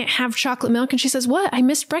 You can't have chocolate milk. And she says, what? I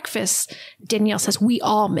missed breakfast. Danielle says, we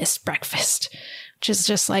all missed breakfast, which is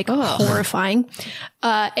just like horrifying.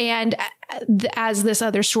 And as this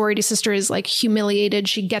other sorority sister is like humiliated,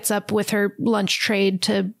 she gets up with her lunch tray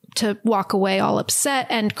to walk away all upset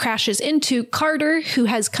and crashes into Carter, who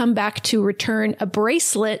has come back to return a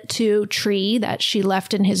bracelet to Tree that she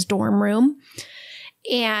left in his dorm room.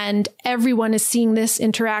 And everyone is seeing this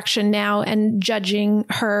interaction now and judging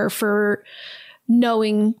her for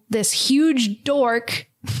knowing this huge dork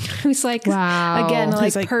who's like, wow, again,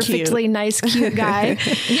 like perfectly cute. Nice, cute guy.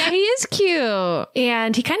 Yeah, he is cute.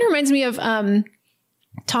 And he kind of reminds me of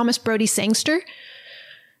Thomas Brody Sangster.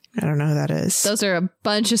 I don't know who that is. Those are a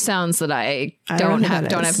bunch of sounds that I don't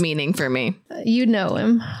have meaning for me. You know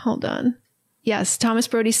him. Hold on. Yes, Thomas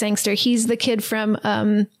Brody Sangster. He's the kid from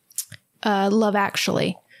Love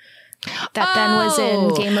Actually. That then was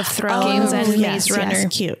in Game of Thrones and Maze Runner.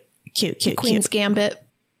 Yes. Cute. Queen's Gambit.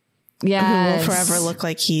 Yeah, who will forever look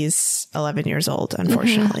like he's 11 years old,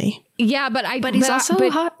 unfortunately. Yeah, but he's also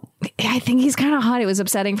hot. I think he's kind of hot. It was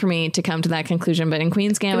upsetting for me to come to that conclusion, but in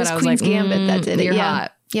Queen's Gambit, I was Queen's like, Gambit that did it. You're Yeah.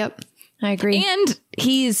 hot. Yep, I agree. And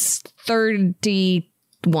he's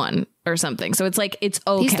 31 or something, so it's like it's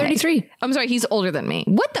okay. He's 33. I'm sorry, he's older than me.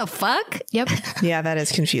 What the fuck? Yep. Yeah, that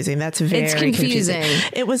is confusing. That's very confusing.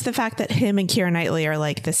 It was the fact that him and Keira Knightley are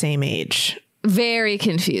like the same age. Very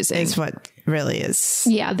confusing. Is what really is.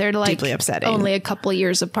 Yeah, they're like deeply upsetting. Only a couple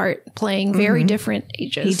years apart, playing very different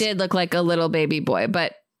ages. He did look like a little baby boy,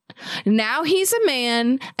 but now he's a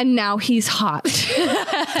man and now he's hot.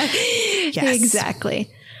 Yes. Exactly.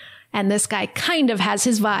 And this guy kind of has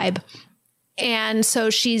his vibe. And so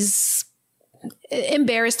she's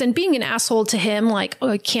embarrassed and being an asshole to him, like, oh,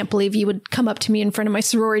 I can't believe you would come up to me in front of my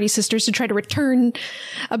sorority sisters to try to return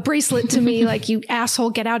a bracelet to me. Like, you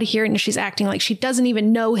asshole, get out of here. And she's acting like she doesn't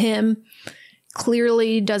even know him.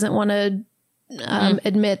 Clearly doesn't want to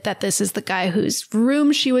admit that this is the guy whose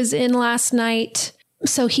room she was in last night.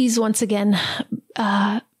 So he's once again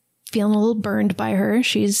feeling a little burned by her.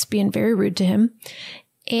 She's being very rude to him.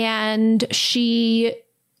 And she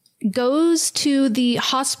goes to the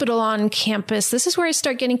hospital on campus. This is where I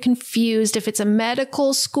start getting confused if it's a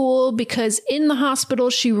medical school, because in the hospital,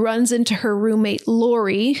 she runs into her roommate,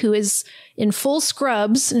 Lori, who is in full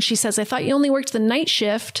scrubs. And she says, I thought you only worked the night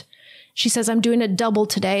shift. She says, I'm doing a double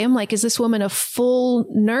today. I'm like, is this woman a full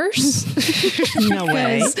nurse? No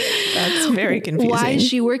way. That's very confusing. Why is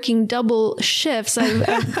she working double shifts? Maybe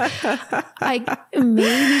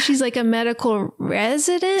she's like a medical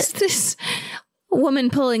resident. This woman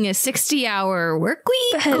pulling a 60-hour work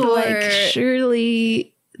week? Like,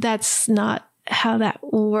 surely that's not how that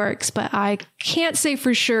works, but I can't say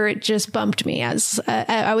for sure. It just bumped me as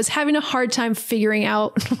I was having a hard time figuring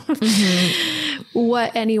out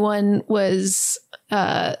what anyone was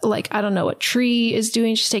like. I don't know what Tree is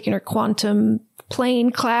doing. She's taking her quantum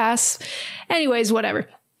plane class. Anyways, whatever.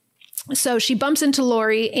 So she bumps into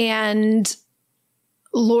Lori, and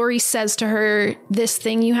Lori says to her, this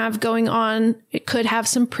thing you have going on, it could have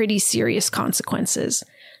some pretty serious consequences.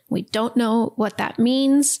 We don't know what that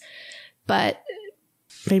means, but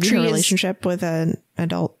maybe her relationship with an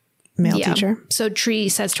adult male teacher. So Tree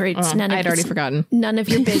says to her, it's I'd already forgotten. None of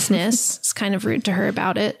your business. It's kind of rude to her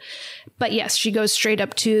about it. But yes, she goes straight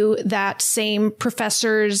up to that same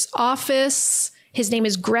professor's office. His name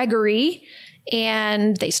is Gregory.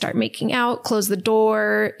 And they start making out, close the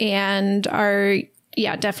door, and are,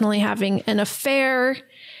 definitely having an affair.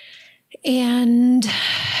 And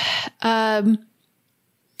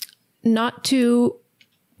not too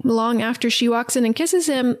long after she walks in and kisses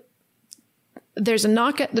him, there's a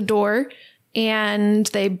knock at the door, and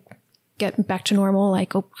they get back to normal.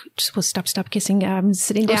 Like, oh, stop kissing. I'm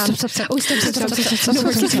sitting down. Stop. Oh, stop.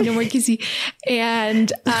 No more kissy.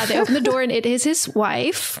 And they open the door, and it is his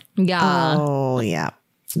wife. Yeah. Oh, yeah.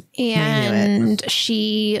 And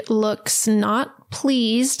she looks not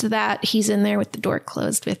pleased that he's in there with the door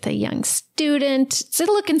closed with a young student. It's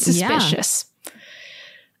looking suspicious.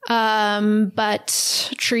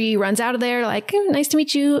 But Tree runs out of there like, nice to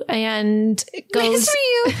meet you, and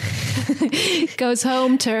goes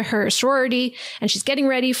home to her sorority, and she's getting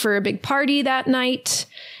ready for a big party that night.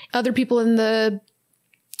 Other people in the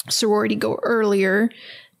sorority go earlier,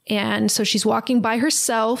 and so she's walking by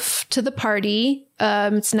herself to the party.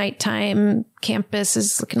 It's nighttime. Campus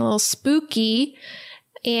is looking a little spooky.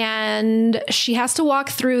 And she has to walk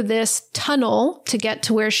through this tunnel to get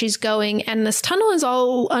to where she's going. And this tunnel is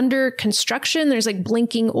all under construction. There's like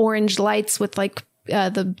blinking orange lights with like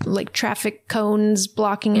the like traffic cones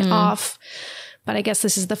blocking it off. But I guess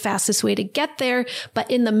this is the fastest way to get there.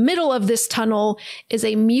 But in the middle of this tunnel is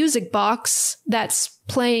a music box that's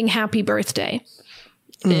playing Happy Birthday.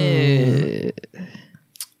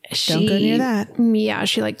 Don't go near that. Yeah,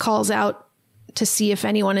 she like calls out to see if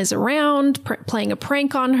anyone is around, playing a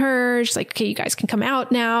prank on her. She's like, okay, you guys can come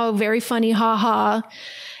out now. Very funny, haha.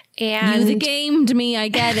 And you gamed me, I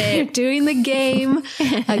get it. Doing the game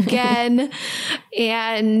again.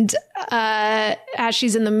 And as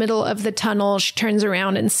she's in the middle of the tunnel, she turns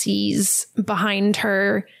around and sees behind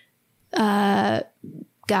her a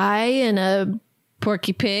guy in a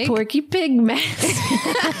Porky Pig mask.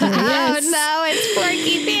 Oh no, it's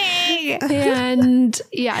Porky Pig. And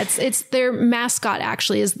yeah, it's their mascot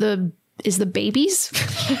actually is the babies.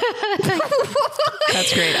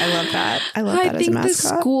 That's great. I love that. I love that as a mascot. I think the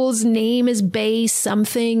school's name is Bay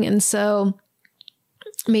something, and so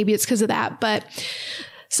maybe it's because of that. But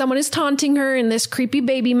someone is taunting her in this creepy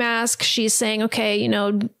baby mask. She's saying, okay,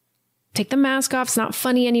 take the mask off. It's not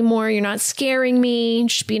funny anymore. You're not scaring me.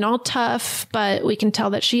 She's being all tough, but we can tell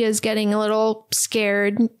that she is getting a little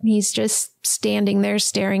scared. He's just standing there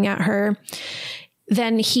staring at her.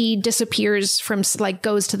 Then he disappears from, like,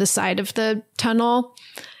 goes to the side of the tunnel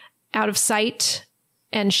out of sight.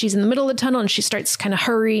 And she's in the middle of the tunnel, and she starts kind of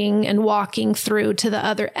hurrying and walking through to the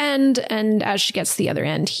other end. And as she gets to the other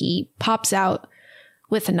end, he pops out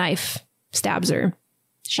with a knife, stabs her.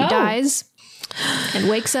 She dies and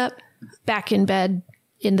wakes up back in bed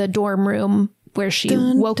in the dorm room where she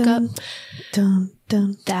woke up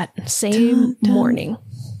that same morning.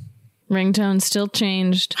 Ringtone still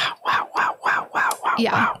changed. Wow.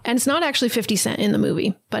 Yeah. And it's not actually 50 Cent in the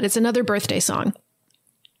movie, but it's another birthday song.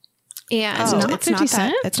 And it's not 50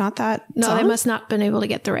 Cent? It's not that No, song? they must not been able to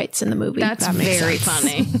get the rights in the movie. That's very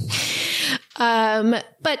funny.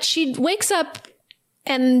 But she wakes up,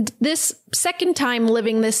 and this second time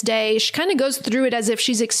living this day, she kind of goes through it as if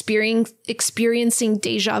she's experiencing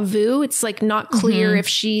deja vu. It's like not clear if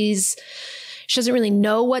she doesn't really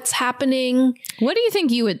know what's happening. What do you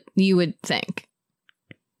think you would think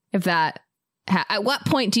if that? At what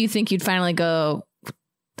point do you think you'd finally go?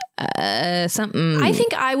 Something. I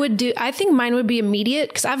think mine would be immediate,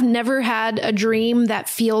 because I've never had a dream that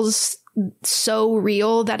feels so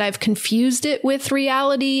real that I've confused it with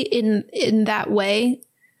reality in that way.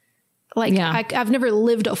 Like I've never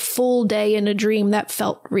lived a full day in a dream that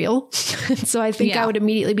felt real. So I think I would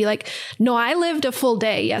immediately be like, no, I lived a full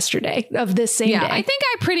day yesterday of this same day. I think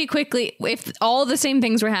I pretty quickly, if all the same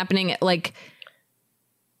things were happening, like,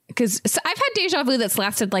 because I've had deja vu that's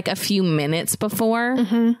lasted like a few minutes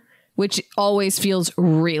before, which always feels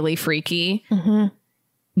really freaky,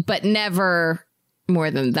 but never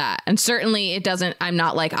more than that. And certainly it doesn't, I'm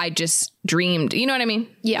not like, I just dreamed, you know what I mean?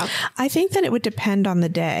 Yeah. I think that it would depend on the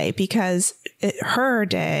day, because her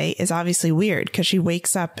day is obviously weird because she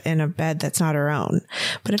wakes up in a bed that's not her own.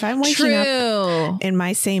 But if I'm waking up in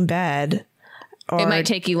my same bed, it might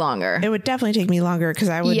take you longer. It would definitely take me longer because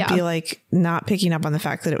I would be like not picking up on the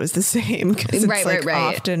fact that it was the same, because it's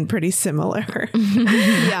often pretty similar.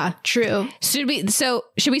 Yeah, true. Should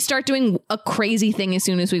we start doing a crazy thing as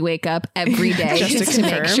soon as we wake up every day just to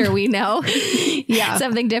make sure we know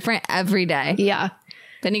something different every day? Yeah.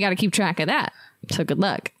 Then you got to keep track of that. So good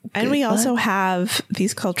luck. And we also have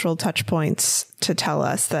these cultural touch points to tell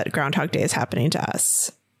us that Groundhog Day is happening to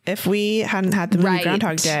us. If we hadn't had the movie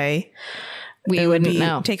Groundhog Day, we wouldn't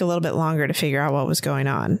know. Take a little bit longer to figure out what was going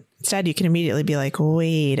on. Instead, you can immediately be like,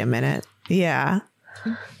 wait a minute. Yeah.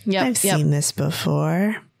 I've seen this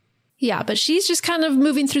before. Yeah, but she's just kind of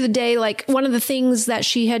moving through the day. Like, one of the things that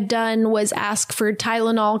she had done was ask for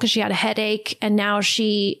Tylenol because she had a headache. And now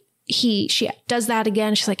she does that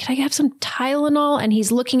again. She's like, can I have some Tylenol? And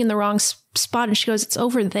he's looking in the wrong spot. And she goes, it's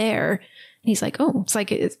over there. And he's like, oh, it's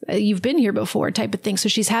like you've been here before type of thing. So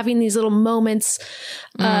she's having these little moments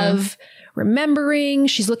of remembering.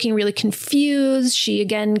 She's looking really confused. She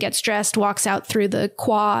again gets dressed, walks out through the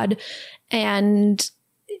quad, and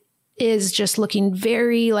is just looking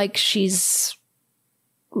very like she's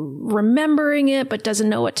remembering it, but doesn't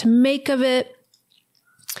know what to make of it.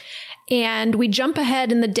 And we jump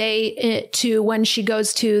ahead in the day to when she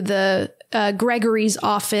goes to the Gregory's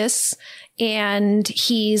office, and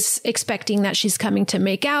he's expecting that she's coming to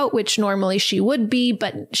make out, which normally she would be,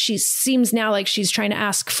 but she seems now like she's trying to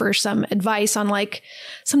ask for some advice on like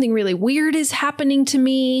something really weird is happening to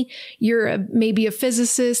me. You're maybe a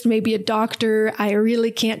physicist, maybe a doctor. I really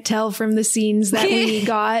can't tell from the scenes that we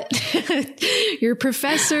got. You're a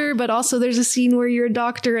professor, but also there's a scene where you're a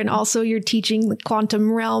doctor and also you're teaching the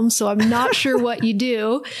quantum realm. So I'm not sure what you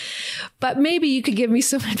do, but maybe you could give me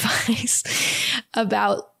some advice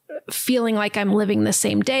about feeling like I'm living the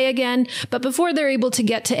same day again. But before they're able to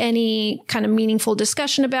get to any kind of meaningful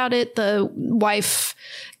discussion about it, the wife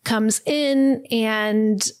comes in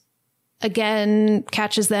and again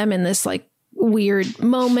catches them in this like weird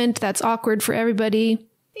moment that's awkward for everybody.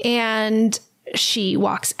 And she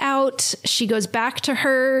walks out. She goes back to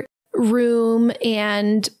her room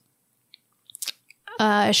and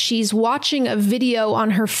she's watching a video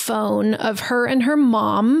on her phone of her and her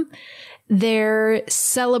mom. They're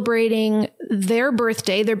celebrating their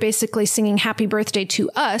birthday. They're basically singing happy birthday to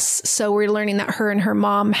us. So we're learning that her and her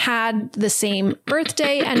mom had the same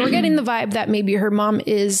birthday. And we're getting the vibe that maybe her mom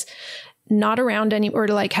is not around anymore, or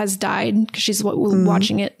like has died, because she's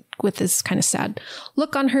watching it with this kind of sad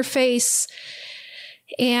look on her face.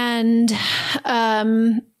 And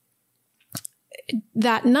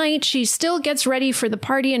that night, she still gets ready for the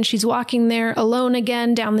party and she's walking there alone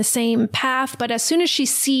again down the same path. But as soon as she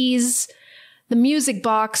sees the music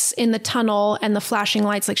box in the tunnel and the flashing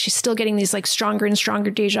lights, like she's still getting these like stronger and stronger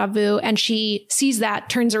deja vu. And she sees that,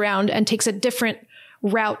 turns around and takes a different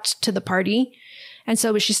route to the party. And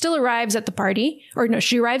so she still arrives at the party, or no,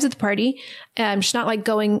 she arrives at the party. She's not like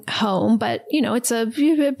going home, but you know, it's a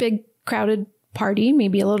big crowded party,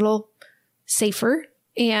 maybe a little safer.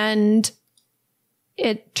 And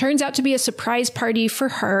it turns out to be a surprise party for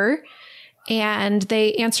her. And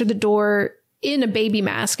they answer the door in a baby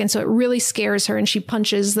mask. And so it really scares her. And she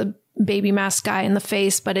punches the baby mask guy in the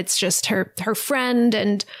face, but it's just her friend.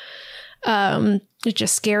 And it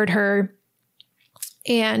just scared her.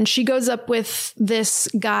 And she goes up with this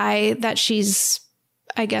guy that she's,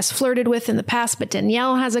 I guess, flirted with in the past, but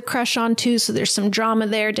Danielle has a crush on too. So there's some drama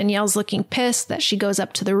there. Danielle's looking pissed that she goes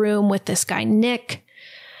up to the room with this guy, Nick.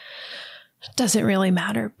 Doesn't really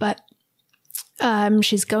matter, but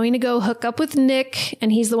she's going to go hook up with Nick,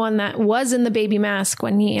 and he's the one that was in the baby mask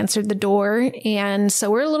when he answered the door. And so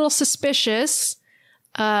we're a little suspicious.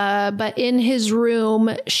 But in his room,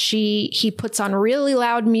 he puts on really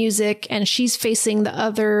loud music and she's facing the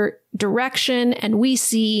other direction. And we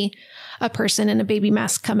see a person in a baby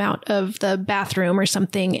mask come out of the bathroom or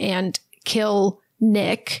something and kill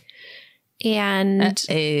Nick. And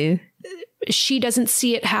she doesn't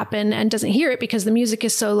see it happen and doesn't hear it because the music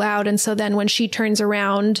is so loud. And so then when she turns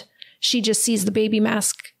around, she just sees the baby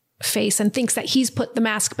mask face and thinks that he's put the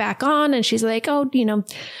mask back on. And she's like, oh, you know,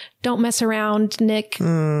 don't mess around, Nick.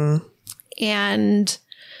 And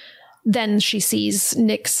then she sees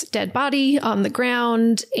Nick's dead body on the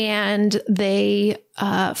ground and they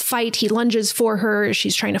fight. He lunges for her.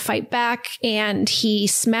 She's trying to fight back and he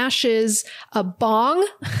smashes a bong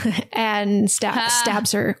and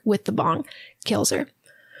stabs her with the bong, kills her.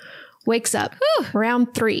 Wakes up.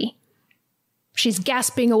 Round 3. She's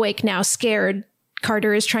gasping awake now, scared.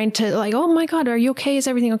 Carter is trying to like, oh my God, are you okay? Is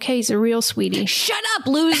everything okay? He's a real sweetie. Shut up,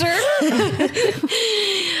 loser.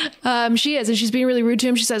 She is. And she's being really rude to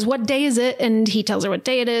him. She says, what day is it? And he tells her what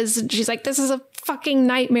day it is. And she's like, this is a fucking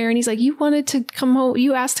nightmare. And he's like, you wanted to come home.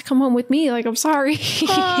 You asked to come home with me. Like, I'm sorry.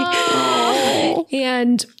 Oh.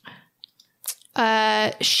 And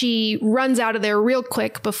she runs out of there real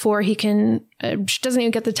quick before he can, she doesn't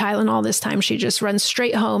even get the Tylenol this time. She just runs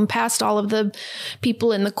straight home past all of the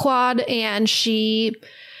people in the quad and she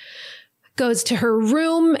goes to her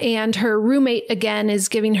room and her roommate again is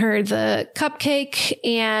giving her the cupcake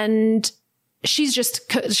and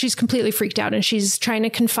she's completely freaked out and she's trying to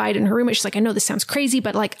confide in her roommate. She's like, I know this sounds crazy,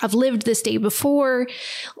 but like I've lived this day before.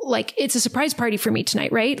 Like it's a surprise party for me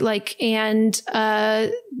tonight, right? Like, and,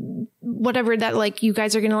 whatever that like you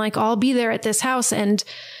guys are going to like all be there at this house. And,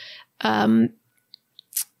 her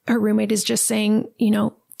roommate is just saying, you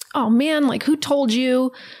know, oh man, like who told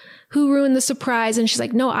you? Who ruined the surprise? And she's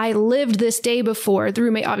like, no, I lived this day before. The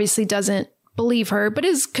roommate obviously doesn't believe her, but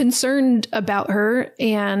is concerned about her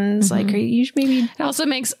and like, are you maybe? It also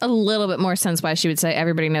makes a little bit more sense why she would say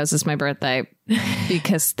everybody knows it's my birthday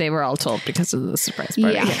because they were all told because of the surprise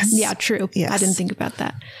party. Yeah, yeah, true. Yes. I didn't think about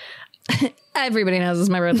that. Everybody knows it's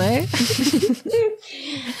my birthday.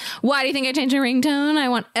 Why do you think I changed my ringtone? I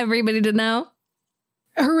want everybody to know.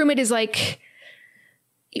 Her roommate is like,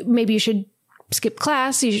 maybe you should skip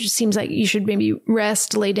class. Seems like you should maybe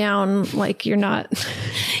rest, lay down. Like you're not.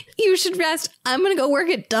 You should rest. I'm going to go work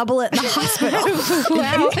at Double at the hospital.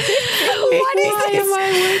 Wow. Why am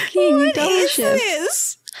I working double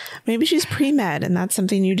shift? Maybe she's pre-med and that's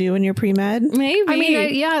something you do when you're pre-med. Maybe. I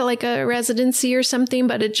mean, yeah, like a residency or something,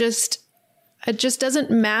 but it just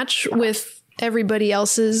doesn't match with everybody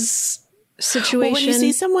else's situation. Well, when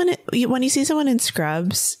you see someone in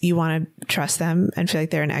scrubs, you want to trust them and feel like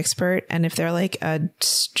they're an expert. And if they're like a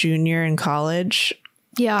junior in college,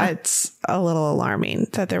 it's a little alarming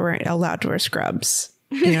that they weren't allowed to wear scrubs.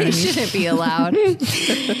 You know what I mean? Shouldn't be allowed.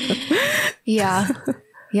 Yeah.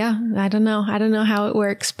 Yeah. I don't know how it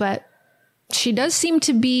works, but she does seem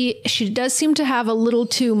to have a little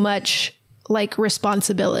too much like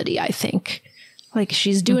responsibility, I think. Like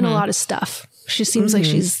she's doing a lot of stuff. She seems like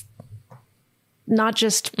she's not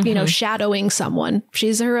just, you know, shadowing someone.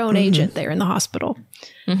 She's her own agent there in the hospital.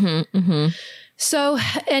 So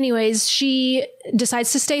anyways, she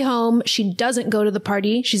decides to stay home. She doesn't go to the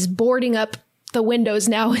party. She's boarding up the windows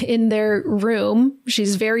now in their room.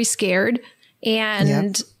 She's very scared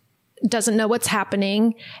and doesn't know what's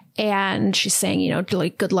happening. And she's saying, you know,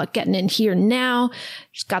 like, good luck getting in here now.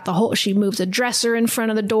 She's got she moves a dresser in front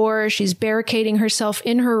of the door. She's barricading herself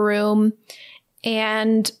in her room.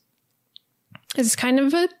 And it's kind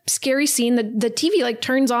of a scary scene. The TV like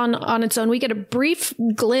turns on its own. We get a brief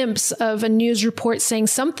glimpse of a news report saying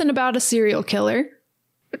something about a serial killer.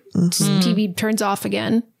 TV turns off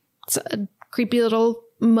again. It's a creepy little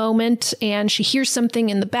moment. And she hears something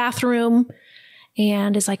in the bathroom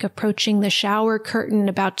and is like approaching the shower curtain,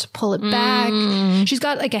 about to pull it back. She's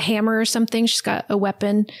got like a hammer or something. She's got a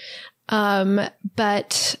weapon.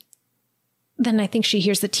 But then I think she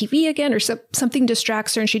hears the TV again or something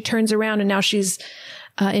distracts her and she turns around and now she's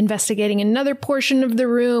investigating another portion of the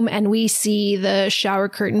room and we see the shower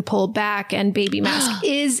curtain pull back and Baby Mask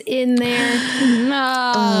is in there.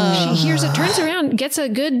 No. She hears it, turns around, gets a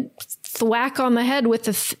good thwack on the head with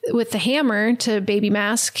the hammer to Baby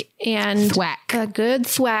Mask and a good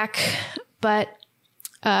thwack, but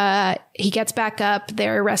he gets back up.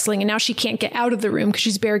 They're wrestling and now she can't get out of the room because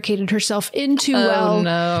she's barricaded herself in too well.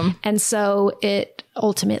 No. And so it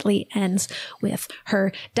ultimately ends with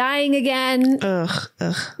her dying again.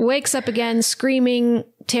 Wakes up again, screaming,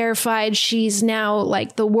 terrified. She's now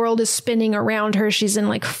like the world is spinning around her. She's in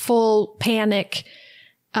like full panic.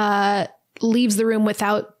 Leaves the room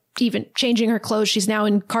without even changing her clothes. She's now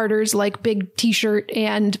in Carter's like big t-shirt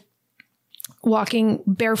and walking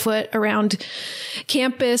barefoot around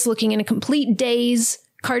campus, looking in a complete daze.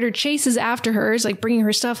 Carter chases after her, is like bringing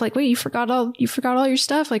her stuff. Like, wait, you forgot all your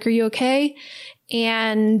stuff. Like, are you okay?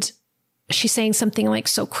 And she's saying something like,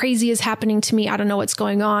 so crazy is happening to me. I don't know what's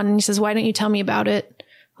going on. And he says, why don't you tell me about it?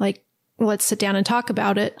 Like, let's sit down and talk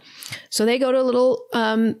about it. So they go to a little,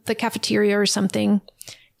 the cafeteria or something.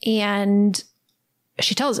 And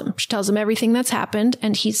she tells him everything that's happened,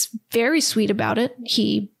 and he's very sweet about it.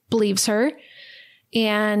 He believes her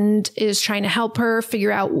and is trying to help her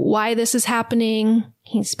figure out why this is happening.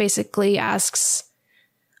 He's basically asks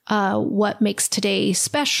what makes today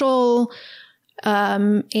special.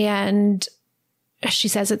 And she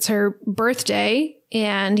says it's her birthday.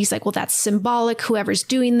 And he's like, well, that's symbolic. Whoever's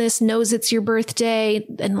doing this knows it's your birthday.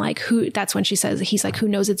 And like, that's when he's like, who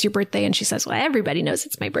knows it's your birthday? And she says, well, everybody knows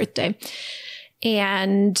it's my birthday.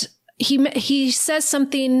 And he says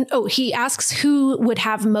something. Oh, he asks who would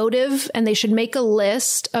have motive, and they should make a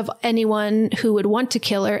list of anyone who would want to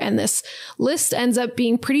kill her. And this list ends up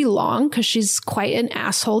being pretty long because she's quite an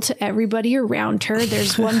asshole to everybody around her.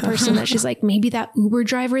 There's one person that she's like, maybe that Uber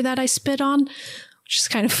driver that I spit on, which is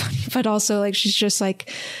kind of funny, but also like, she's just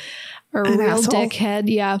like a real asshole. Dickhead.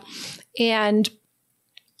 Yeah. And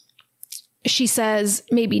she says,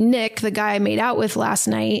 maybe Nick, the guy I made out with last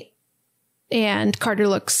night. And Carter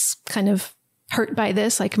looks kind of hurt by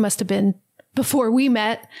this, like it must have been before we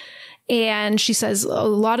met. And she says, a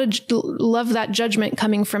lot of love that judgment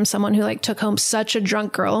coming from someone who like took home such a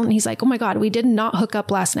drunk girl. And he's like, oh my God, we did not hook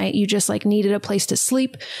up last night. You just like needed a place to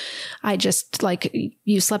sleep. I just like,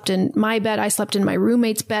 you slept in my bed. I slept in my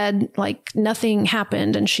roommate's bed. Like nothing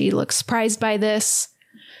happened. And she looks surprised by this,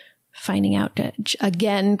 finding out that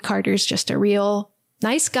again, Carter's just a real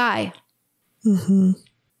nice guy. Mm-hmm.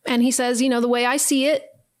 And he says, the way I see it,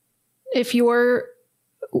 if you're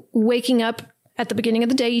waking up at the beginning of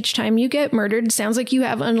the day each time you get murdered, it sounds like you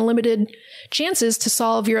have unlimited chances to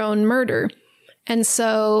solve your own murder. And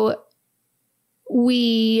so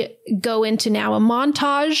we go into now a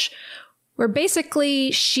montage where basically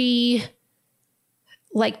she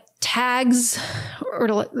like tags or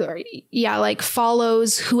like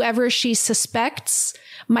follows whoever she suspects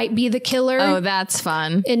might be the killer. Oh, that's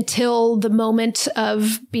fun. Until the moment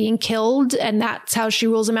of being killed. And that's how she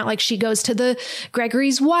rules him out. Like she goes to the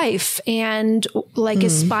Gregory's wife and like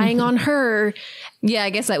is spying on her. Yeah,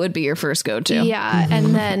 I guess that would be your first go-to. Yeah.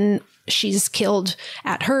 And then she's killed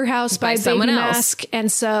at her house by someone Baby else. Mask. And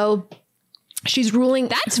so she's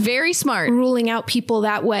That's very smart. Ruling out people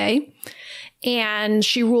that way. And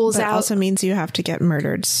she rules that out. Also means you have to get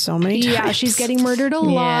murdered so many times. Yeah, she's getting murdered a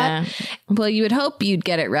lot. Well, you would hope you'd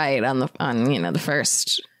get it right on the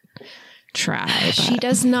first try. She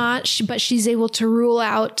does not, but she's able to rule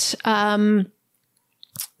out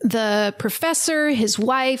the professor, his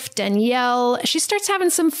wife, Danielle. She starts having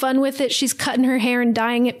some fun with it. She's cutting her hair and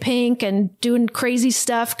dyeing it pink and doing crazy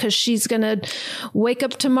stuff because she's going to wake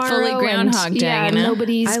up tomorrow. Fully Groundhog Day. Yeah,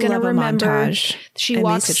 nobody's going to remember. Montage she in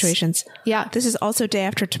walks these situations. Yeah. This is also Day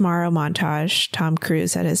After Tomorrow montage. Tom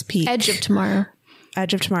Cruise at his peak. Edge of Tomorrow.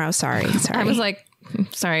 Edge of Tomorrow. Sorry. I was like,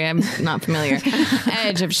 sorry, I'm not familiar.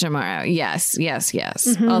 Edge of Tomorrow. Yes.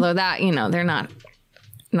 Mm-hmm. Although that, they're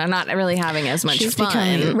not really having as much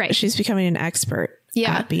fun. Right. She's becoming an expert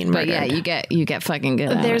at being murdered. But yeah, you get fucking good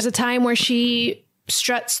at There's it. a time where she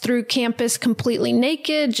struts through campus completely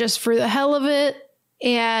naked just for the hell of it.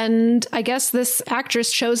 And I guess this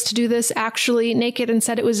actress chose to do this actually naked and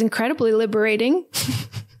said it was incredibly liberating.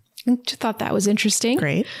 I thought that was interesting.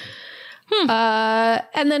 Great.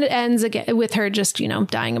 And then it ends again with her just,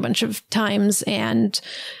 dying a bunch of times and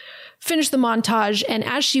finish the montage. And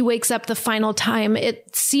as she wakes up the final time,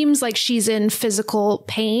 it seems like she's in physical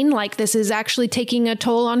pain. Like this is actually taking a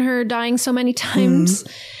toll on her, dying so many times.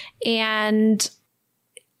 And,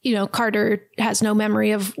 Carter has no memory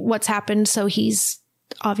of what's happened. So he's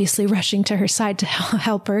obviously rushing to her side to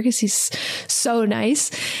help her because he's so nice.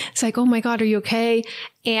 It's like, oh my God, are you okay?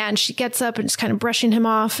 And she gets up and is kind of brushing him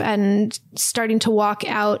off and starting to walk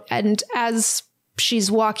out. And as she's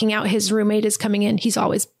walking out, his roommate is coming in. He's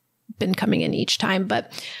always been coming in each time,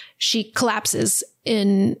 but she collapses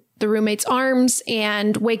in the roommate's arms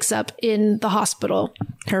and wakes up in the hospital.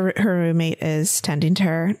 Her roommate is tending to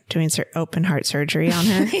her, doing open heart surgery on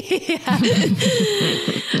her.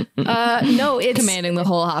 No, it's commanding the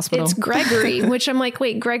whole hospital. It's Gregory, which I'm like,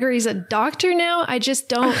 wait, Gregory's a doctor now? I just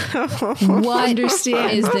don't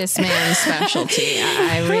understand. Is this man's specialty?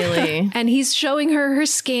 I really. And he's showing her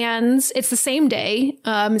scans. It's the same day.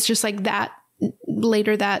 It's just like that.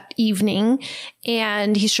 Later that evening,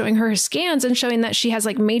 and he's showing her scans and showing that she has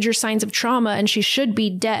like major signs of trauma and she should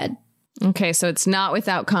be dead. Okay, so it's not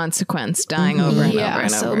without consequence, dying over and over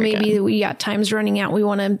and over. So maybe we got time's running out. We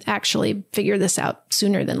want to actually figure this out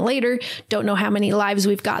sooner than later. Don't know how many lives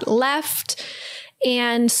we've got left.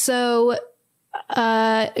 And so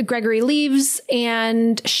Gregory leaves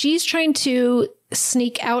and she's trying to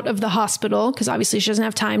sneak out of the hospital because obviously she doesn't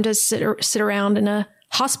have time to sit around in a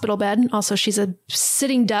hospital bed. Also, she's a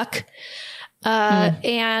sitting duck.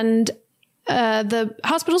 And the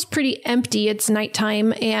hospital's pretty empty. It's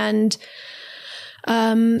nighttime, and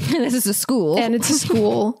this is a school. And it's a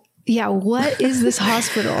school. Yeah, what is this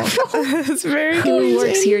hospital? It's very Who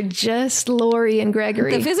works here? Just Lori and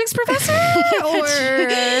Gregory. The physics professor? Or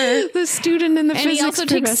the student and the and physics he also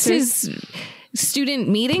professor. takes his student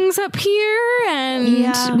meetings up here,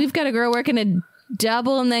 and we've got a girl working a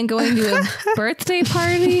double and then going to a birthday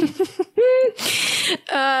party.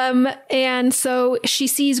 And so she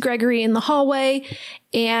sees Gregory in the hallway,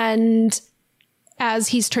 and as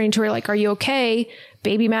he's turning to her like, are you okay?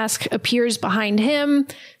 Baby Mask appears behind him,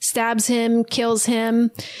 stabs him, kills him,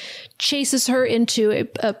 chases her into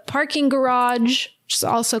a parking garage, which is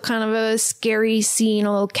also kind of a scary scene,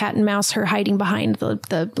 a little cat and mouse, her hiding behind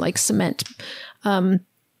the like cement,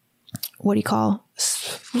 what do you call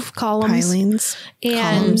columns? Pilings. And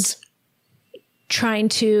columns. Trying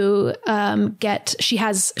to she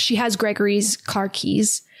has Gregory's car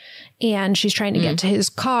keys, and she's trying to get to his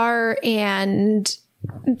car, and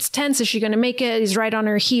it's tense. Is she going to make it? He's right on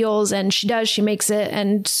her heels, and she does. She makes it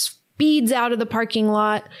and speeds out of the parking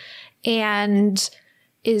lot and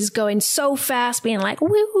is going so fast, being like,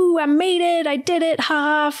 woo, I made it. I did it.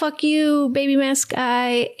 Ha, fuck you, Baby Mask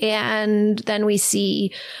guy. And then we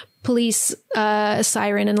see police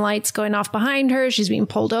siren and lights going off behind her. She's being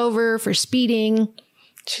pulled over for speeding.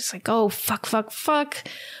 She's like, oh, fuck.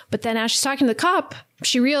 But then as she's talking to the cop,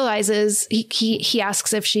 she realizes he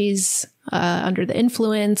asks if she's under the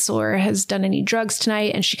influence or has done any drugs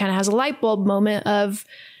tonight. And she kind of has a light bulb moment of,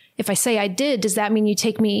 if I say I did, does that mean you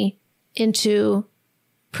take me into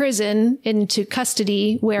prison, into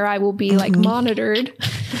custody, where I will be like monitored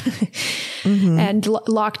and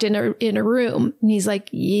locked in a room? And he's like,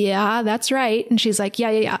 yeah, that's right. And she's like,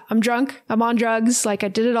 yeah. I'm drunk. I'm on drugs. Like, I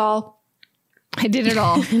did it all.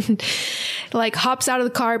 Like, hops out of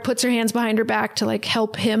the car, puts her hands behind her back to like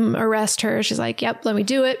help him arrest her. She's like, yep, let me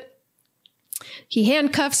do it. He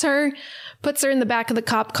handcuffs her, puts her in the back of the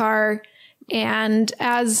cop car. And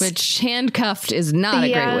which handcuffed is not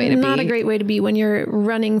a great way to be. Not a great way to be when you're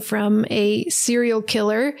running from a serial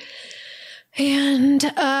killer. And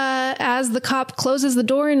as the cop closes the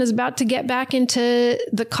door and is about to get back into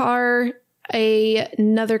the car,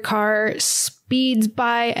 another car speeds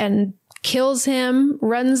by and kills him,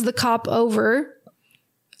 runs the cop over.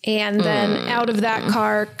 And then out of that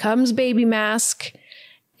car comes Baby Mask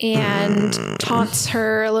and taunts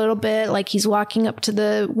her a little bit, like he's walking up to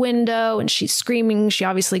the window and she's screaming. She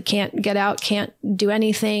obviously can't get out, can't do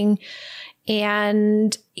anything.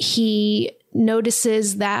 And he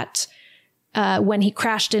notices that when he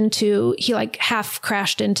like half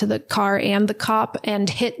crashed into the car and the cop and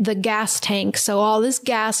hit the gas tank. So all this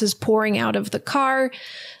gas is pouring out of the car.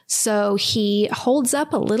 So he holds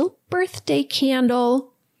up a little birthday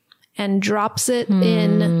candle and drops it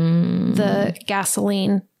in the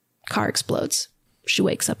gasoline. Car explodes. She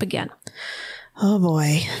wakes up again. Oh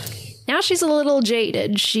boy. Now she's a little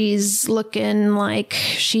jaded. She's looking like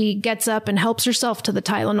she gets up and helps herself to the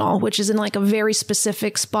Tylenol, which is in like a very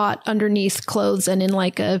specific spot underneath clothes and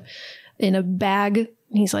in a bag.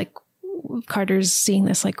 He's like, Carter's seeing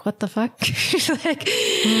this like, what the fuck? Like,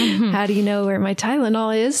 how do you know where my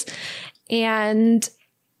Tylenol is? And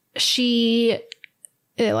she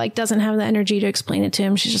doesn't have the energy to explain it to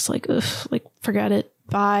him. She's just like, ugh, like, forget it.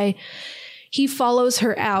 Bye. He follows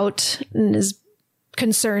her out and is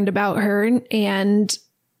concerned about her, and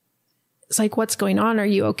it's like, what's going on? Are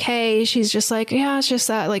you okay? She's just like, yeah, it's just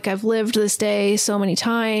that like I've lived this day so many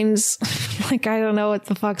times. Like, I don't know what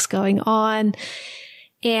the fuck's going on.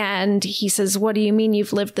 And he says, what do you mean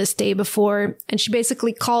you've lived this day before? And she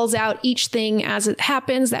basically calls out each thing as it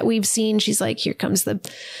happens that we've seen. She's like, here comes the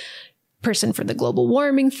person for the global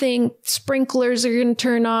warming thing. Sprinklers are going to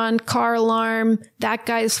turn on, car alarm. That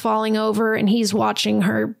guy's falling over and he's watching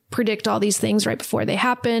her predict all these things right before they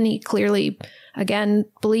happen. He clearly, again,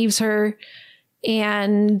 believes her.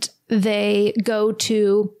 And they go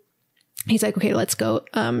to, he's like, okay, let's go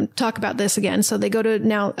talk about this again. So they go to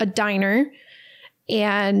now a diner,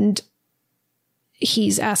 and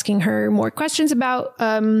he's asking her more questions about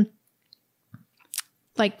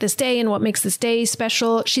like this day and what makes this day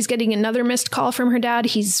special. She's getting another missed call from her dad.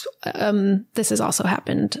 He's this has also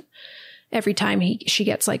happened every time she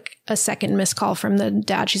gets like a second missed call from the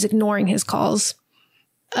dad. She's ignoring his calls.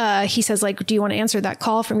 He says like, do you want to answer that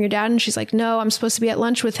call from your dad? And she's like, no, I'm supposed to be at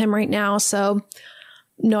lunch with him right now. So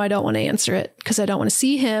no, I don't want to answer it because I don't want to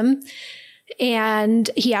see him. And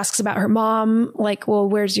he asks about her mom, like, well,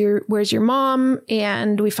 where's your mom?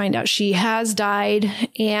 And we find out she has died.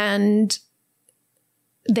 And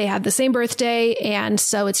they had the same birthday. And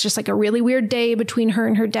so it's just like a really weird day between her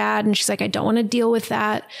and her dad. And she's like, I don't want to deal with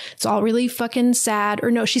that. It's all really fucking sad.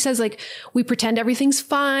 Or no, she says like, we pretend everything's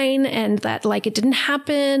fine and that like it didn't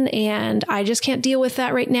happen. And I just can't deal with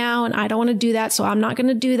that right now. And I don't want to do that. So I'm not going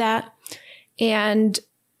to do that. And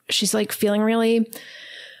she's like feeling really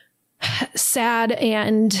sad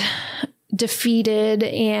and defeated.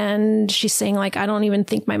 And she's saying like, I don't even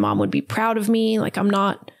think my mom would be proud of me. Like I'm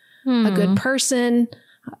not a good person.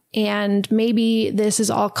 And maybe this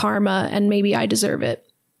is all karma and maybe I deserve it.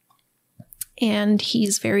 And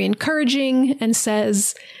he's very encouraging and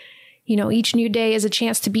says, you know, each new day is a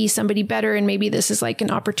chance to be somebody better. And maybe this is like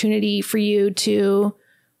an opportunity for you to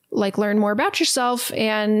like learn more about yourself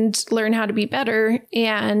and learn how to be better.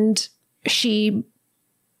 And she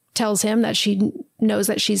tells him that she knows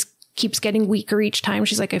that she's keeps getting weaker each time.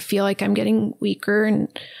 She's like, I feel like I'm getting weaker and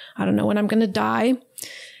I don't know when I'm going to die.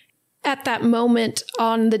 At that moment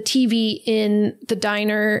on the TV in the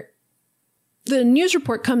diner, the news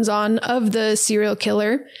report comes on of the serial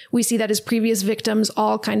killer. We see that his previous victims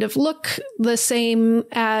all kind of look the same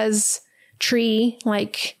as Tree,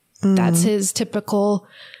 like that's his typical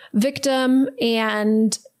victim.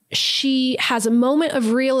 And she has a moment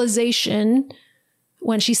of realization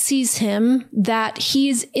when she sees him that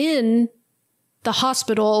he's in the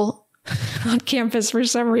hospital on campus for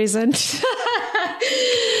some reason.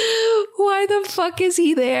 Why the fuck is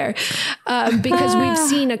he there? Because we've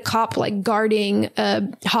seen a cop like guarding a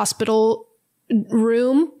hospital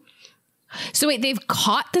room. So wait, they've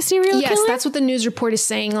caught the serial killer? Yes, that's what the news report is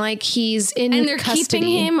saying. Like he's in and they're custody. keeping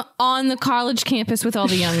him on the college campus with all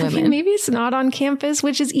the young women. Maybe it's not on campus,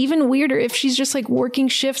 which is even weirder if she's just like working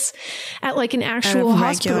shifts at like an actual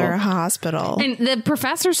hospital. And the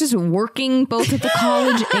professor's just working both at the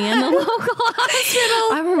college and the local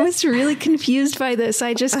hospital. I was really confused by this.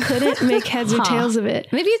 I just couldn't make heads or tails of it.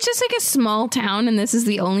 Maybe it's just like a small town and this is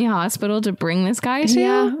the only hospital to bring this guy to.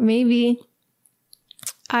 Yeah, maybe.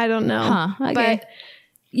 I don't know. Okay. But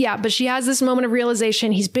yeah, but she has this moment of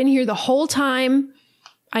realization. He's been here the whole time.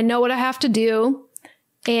 I know what I have to do.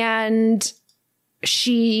 And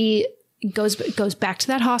she goes back to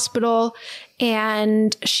that hospital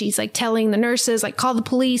and she's like telling the nurses, like, call the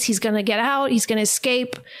police. He's going to get out. He's going to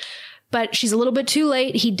escape. But she's a little bit too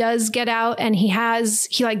late. He does get out and he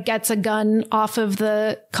like gets a gun off of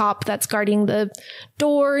the cop that's guarding the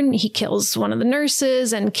door and he kills one of the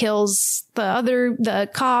nurses and kills the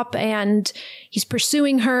cop and he's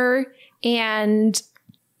pursuing her and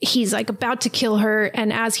he's like about to kill her.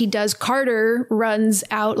 And as he does, Carter runs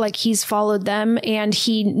out like he's followed them and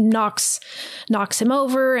he knocks him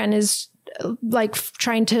over and is like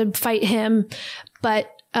trying to fight him.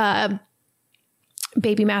 But,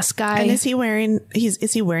 baby mask guy. And is he wearing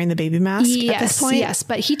the baby mask at this point? Yes,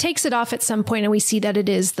 but he takes it off at some point and we see that it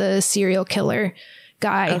is the serial killer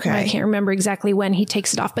guy. Okay. I can't remember exactly when he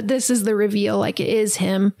takes it off, but this is the reveal, like it is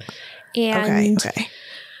him. And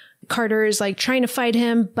Carter is like trying to fight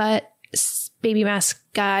him, but baby mask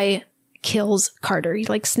guy kills Carter. He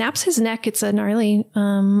like snaps his neck. It's a gnarly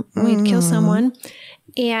way to kill someone.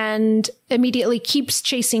 And immediately keeps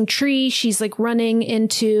chasing Tree. She's like running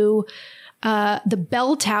into the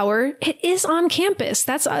bell tower. It is on campus.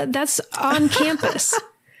 That's on campus.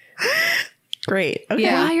 Great. Okay.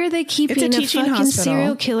 Yeah. Why are they keeping a fucking hospital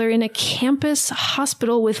serial killer in a campus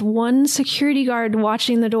hospital with one security guard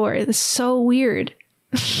watching the door? It's so weird.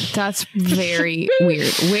 That's very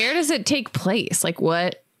weird. Where does it take place? Like,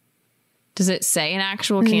 what does it say? An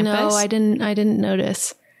actual campus? No, I didn't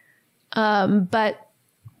notice. But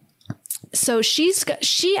so she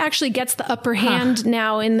actually gets the upper hand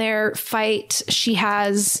now in their fight. She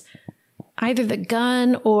has either the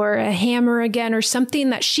gun or a hammer again or something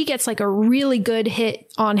that she gets like a really good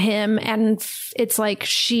hit on him. And it's like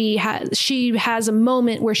she has a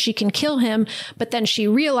moment where she can kill him, but then she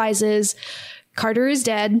realizes Carter is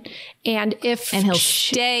dead. And he'll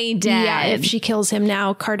stay dead. Yeah. If she kills him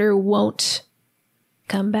now, Carter won't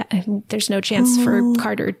come back. There's no chance for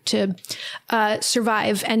Carter to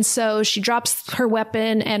survive. And so she drops her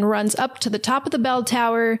weapon and runs up to the top of the bell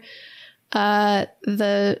tower.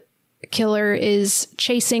 The killer is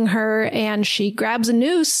chasing her and she grabs a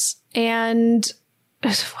noose and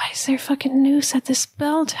why is there a fucking noose at this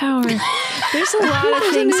bell tower? There's a lot of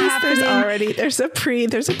things happening. There's a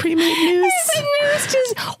pre-made noose. There's a noose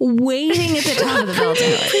just waiting at the top of the bell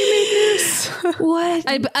tower. Pre-made noose. What?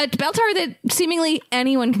 A bell tower that seemingly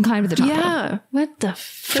anyone can climb to the top of. Yeah. What the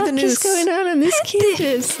fuck is going on in this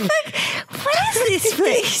campus? What is this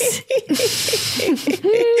place?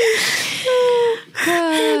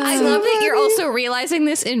 I love that you're also realizing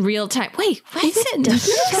this in real time. Wait, what is it?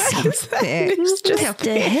 It's just what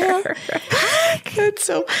the hell?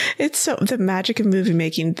 It's so the magic of movie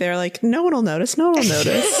making. They're like, no one will notice. No one will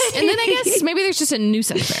notice. And then I guess maybe there's just a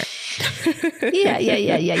nuisance there.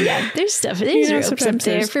 Yeah. There's stuff. There's ropes up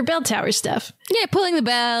there for bell tower stuff. Yeah, pulling the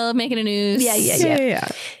bell, making a noose.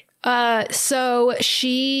 Yeah. So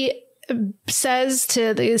she says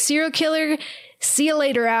to the serial killer, "See you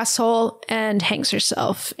later, asshole," and hangs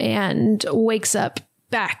herself and wakes up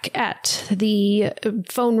back at the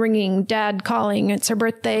phone ringing, dad calling. It's her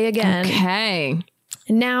birthday again. Okay.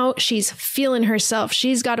 Now she's feeling herself.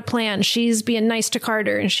 She's got a plan. She's being nice to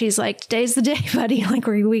Carter. And she's like, today's the day, buddy. Like,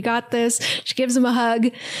 we got this. She gives him a hug.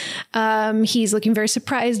 He's looking very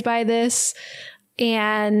surprised by this.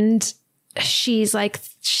 And she's like,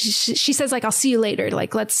 she says, like, I'll see you later.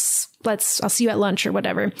 Like, I'll see you at lunch or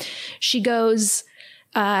whatever. She goes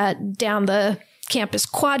down the campus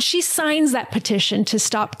quad. She signs that petition to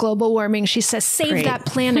stop global warming. She says, save that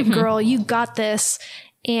planet, girl. You got this.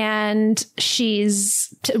 And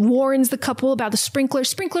she's warns the couple about the sprinklers.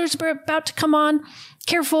 Sprinklers are about to come on.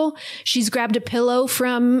 Careful. She's grabbed a pillow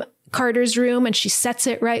from Carter's room and she sets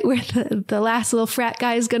it right where the last little frat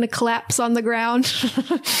guy is going to collapse on the ground.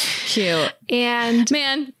 Cute. And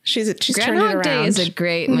man, she's turning it Groundhog around. Day is a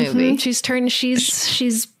great movie. She's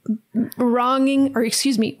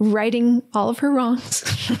righting all of her wrongs.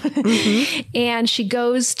 And she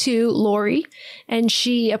goes to Lori and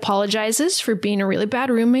she apologizes for being a really bad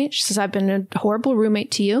roommate. She says, I've been a horrible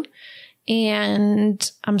roommate to you and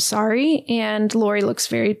I'm sorry. And Lori looks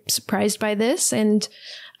very surprised by this and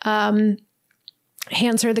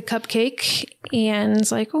hands her the cupcake and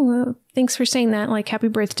is like, oh, well, thanks for saying that. Like, happy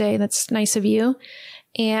birthday. That's nice of you.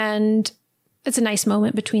 And it's a nice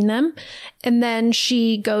moment between them. And then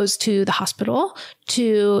she goes to the hospital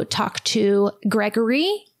to talk to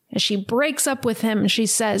Gregory. And she breaks up with him. And she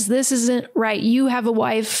says, this isn't right. You have a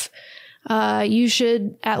wife. You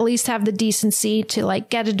should at least have the decency to like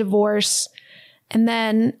get a divorce. And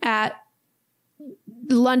then at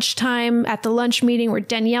lunchtime, at the lunch meeting where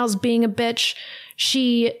Danielle's being a bitch,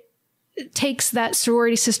 she takes that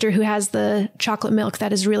sorority sister who has the chocolate milk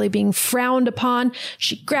that is really being frowned upon.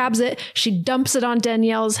 She grabs it. She dumps it on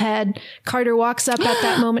Danielle's head. Carter walks up at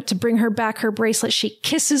that moment to bring her back her bracelet. She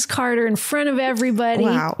kisses Carter in front of everybody.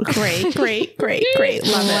 Wow. Great. Love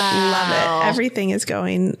it. Everything is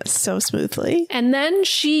going so smoothly. And then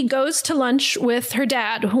she goes to lunch with her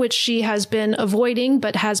dad, which she has been avoiding,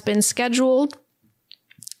 but has been scheduled.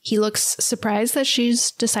 He looks surprised that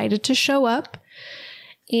she's decided to show up.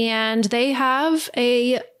 And they have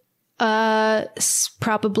a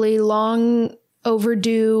probably long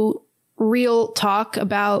overdue real talk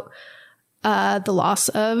about the loss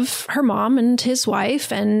of her mom and his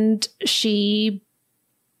wife. And she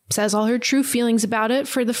says all her true feelings about it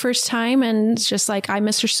for the first time. And it's just like, I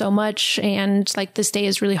miss her so much. And like, this day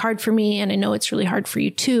is really hard for me. And I know it's really hard for you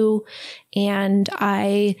too. And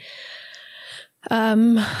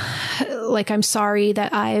I'm sorry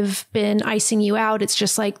that I've been icing you out. It's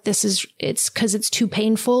just like, it's because it's too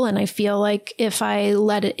painful. And I feel like if I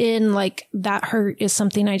let it in, like that hurt is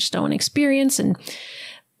something I just don't want to experience. And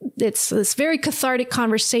it's this very cathartic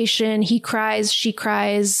conversation. He cries, she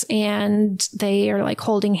cries, and they are like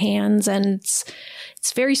holding hands and it's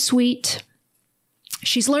very sweet.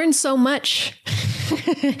 She's learned so much.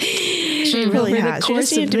 She really has. She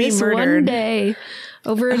doesn't need to be murdered one day.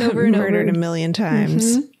 Over and over and murdered over. a million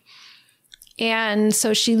times. And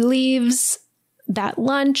so she leaves that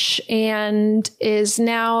lunch and is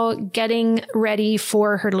now getting ready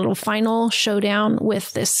for her little final showdown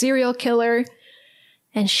with this serial killer.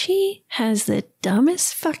 And she has the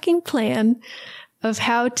dumbest fucking plan of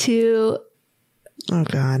how to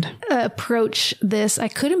approach this. I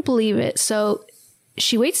couldn't believe it. So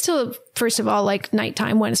she waits till, first of all, like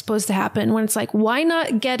nighttime when it's supposed to happen, when it's like, why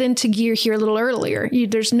not get into gear here a little earlier?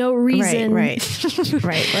 There's no reason. Right.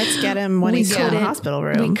 Let's get him when he's in the hospital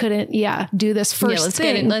room. We couldn't, do this first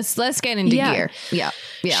thing. Let's get into gear. Yeah.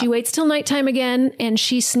 She waits till nighttime again and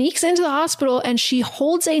she sneaks into the hospital and she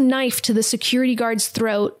holds a knife to the security guard's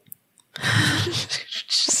throat.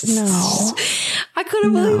 No. I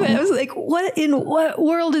couldn't believe it. I was like, what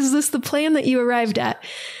world is this the plan that you arrived at?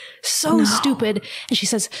 So stupid. And she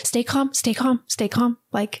says, stay calm.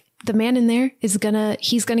 Like the man in there he's gonna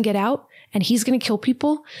get out and he's gonna kill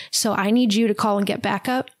people. So I need you to call and get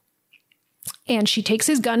backup. And she takes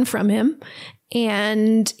his gun from him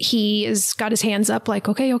And he has got his hands up like,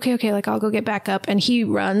 okay, like I'll go get back up. And he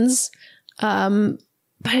runs.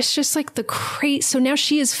 But it's just like the crazy. So now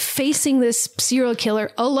she is facing this serial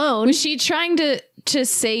killer alone. Was she trying to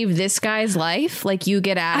save this guy's life? Like, you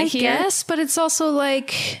get out of here? I guess, but it's also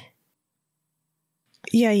like...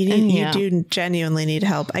 Yeah, you do genuinely need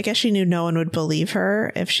help. I guess she knew no one would believe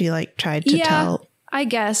her if she like tried to tell. I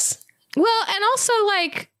guess. Well, and also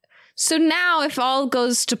like, so now if all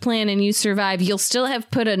goes to plan and you survive, you'll still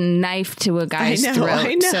have put a knife to a guy's throat.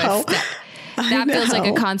 I know. So that feels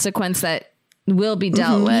like a consequence that will be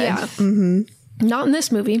dealt with. Yeah. Mm-hmm. Not in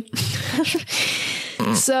this movie.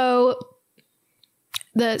 So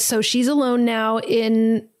she's alone now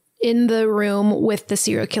in the room with the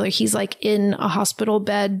serial killer. He's like in a hospital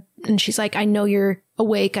bed and she's like, I know you're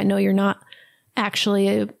awake. I know you're not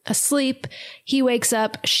actually asleep. He wakes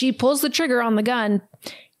up. She pulls the trigger on the gun.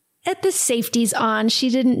 The safety's on.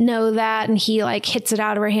 She didn't know that. And he like hits it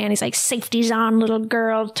out of her hand. He's like, safety's on, little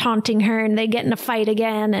girl, taunting her. And they get in a fight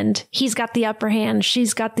again. And he's got the upper hand.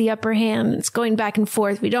 She's got the upper hand. It's going back and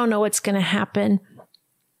forth. We don't know what's going to happen.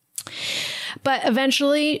 But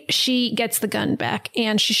eventually she gets the gun back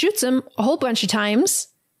and she shoots him a whole bunch of times,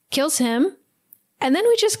 kills him. And then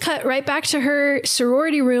we just cut right back to her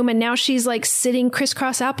sorority room. And now she's like sitting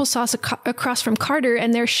crisscross applesauce across from Carter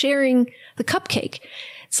and they're sharing the cupcake.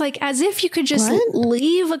 It's like as if you could just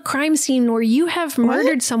leave a crime scene where you have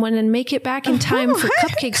murdered someone and make it back in time for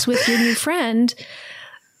cupcakes with your new friend.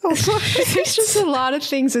 There's just a lot of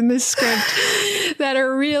things in this script that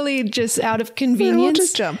are really just out of convenience.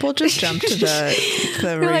 We'll just jump to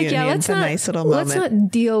the reunion. It's a nice little moment. Let's not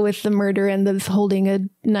deal with the murder and the holding a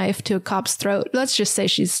knife to a cop's throat. Let's just say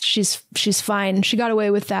she's fine. She got away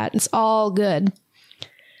with that. It's all good.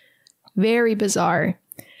 Very bizarre.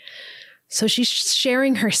 So she's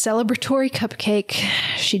sharing her celebratory cupcake.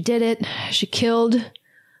 She did it. She killed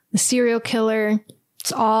the serial killer.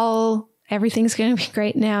 Everything's going to be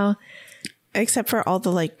great now. Except for all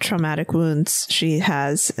the like traumatic wounds she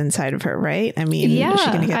has inside of her, right? I mean, is she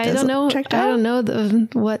going to get those checked out? I don't know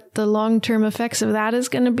what the long-term effects of that is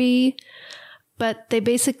going to be. But they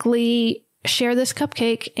basically share this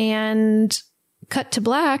cupcake and cut to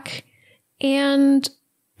black. And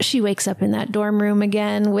she wakes up in that dorm room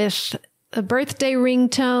again with a birthday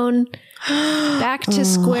ringtone, back to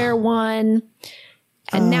square one.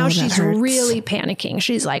 And now she's really panicking.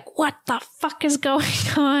 She's like, what the fuck is going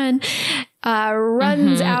on?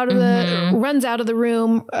 Runs out of the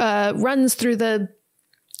room, runs through the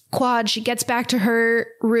quad. She gets back to her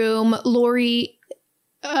room. Lori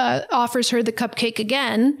offers her the cupcake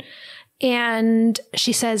again. And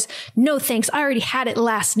she says, no, thanks. I already had it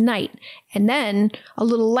last night. And then a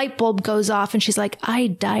little light bulb goes off and she's like, I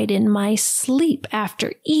died in my sleep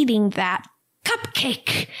after eating that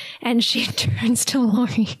cupcake. And she turns to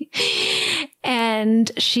Lori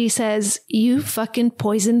and she says, you fucking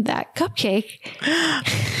poisoned that cupcake.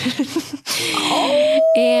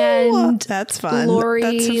 And that's fun. Lori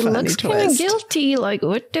looks kind of guilty. Like,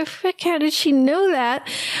 what the fuck? How did she know that?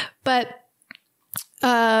 But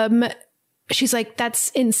she's like, that's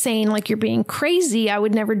insane. Like, you're being crazy. I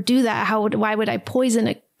would never do that. Why would I poison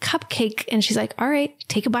a cupcake? And she's like, all right,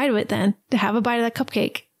 take a bite of it then. Have a bite of that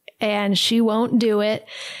cupcake. And she won't do it.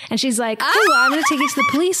 And she's like, oh, well, I'm going to take it to the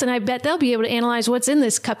police and I bet they'll be able to analyze what's in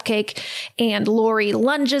this cupcake. And Lori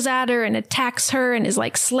lunges at her and attacks her and is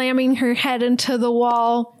like slamming her head into the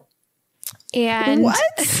wall. And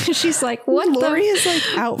she's like, what Lori is like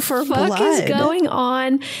out for blood. What is going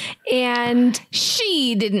on? And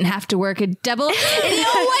she didn't have to work a double. No wonder.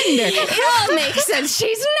 It all makes sense.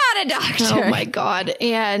 She's not a doctor. Oh my God.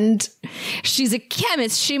 And she's a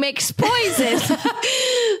chemist. She makes poison.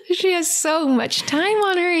 She has so much time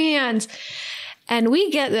on her hands. And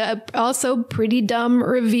we get a also pretty dumb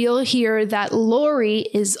reveal here that Lori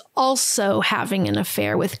is also having an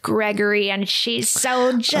affair with Gregory. And she's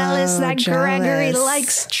so jealous Gregory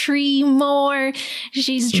likes Tree more.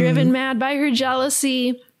 She's driven mad by her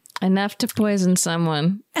jealousy. Enough to poison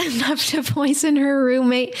someone. Enough to poison her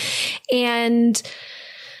roommate. And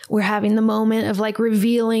we're having the moment of like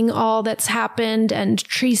revealing all that's happened and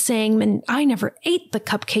Tree saying, man, I never ate the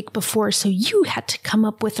cupcake before. So you had to come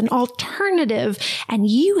up with an alternative and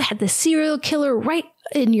you had the serial killer right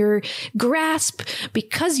in your grasp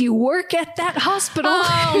because you work at that hospital.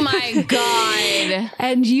 Oh my God.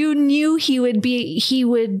 And you knew he would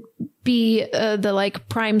be the like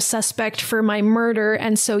prime suspect for my murder,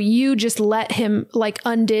 and so you just let him like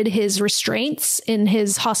undid his restraints in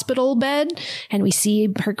his hospital bed, and we see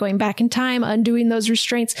her going back in time, undoing those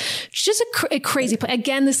restraints. It's just a crazy play.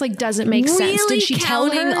 Again, this like doesn't make sense. Did she tell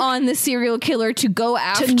her on the serial killer to go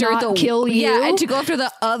after to not kill you? Yeah, and to go after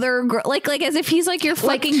the other girl, like as if he's like your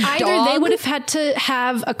fucking dog. Either they would have had to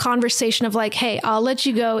have a conversation of like, hey, I'll let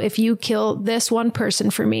you go if you kill this one person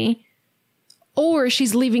for me. Or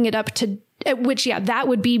she's leaving it up to, which, yeah, that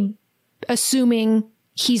would be assuming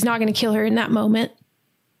he's not going to kill her in that moment,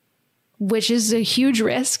 which is a huge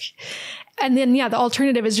risk. And then, yeah, the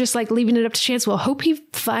alternative is just like leaving it up to chance. Well, hope he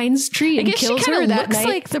finds Tree and kills her that looks night.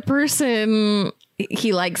 Like the person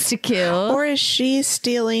he likes to kill. Or is she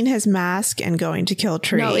stealing his mask and going to kill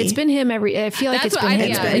Tree? No, it's been him I feel like it's been him.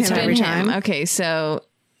 It's been him every time. Okay, so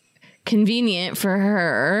convenient for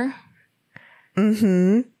her.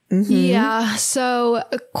 Mm-hmm. Mm-hmm. Yeah, so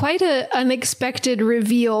quite an unexpected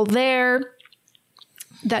reveal there.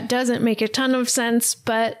 That doesn't make a ton of sense,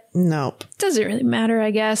 but nope, doesn't really matter,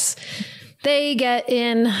 I guess. They get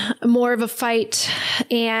in more of a fight,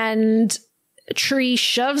 and Tree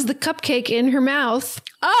shoves the cupcake in her mouth.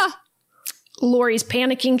 Lori's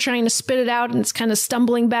panicking, trying to spit it out, and it's kind of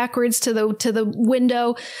stumbling backwards to the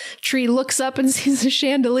window. Tree looks up and sees a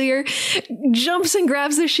chandelier, jumps and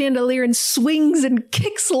grabs the chandelier and swings and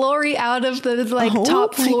kicks Lori out of the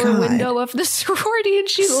top floor window of the sorority, and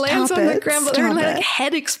she lands on the ground, but her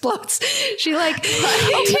head explodes. She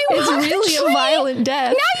it's really a violent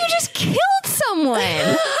death. Now you just killed someone.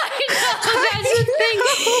 I know, that's the thing.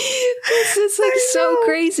 This is like so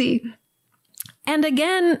crazy. And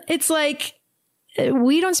again, it's like,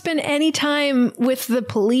 we don't spend any time with the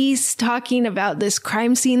police talking about this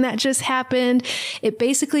crime scene that just happened. It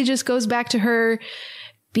basically just goes back to her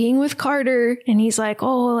being with Carter, and he's like,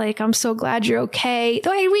 oh, like, I'm so glad you're okay.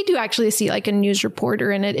 Though we do actually see like a news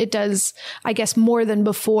reporter, and it does, I guess, more than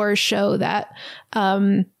before show that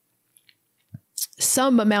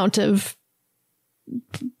some amount of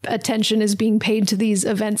attention is being paid to these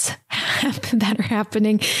events that are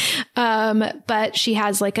happening. But she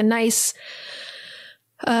has like a nice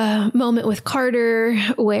moment with Carter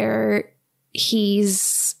where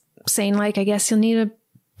he's saying like, I guess you'll need a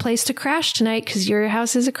place to crash tonight because your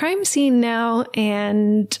house is a crime scene now.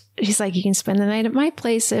 And he's like, you can spend the night at my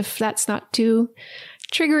place if that's not too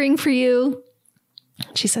triggering for you.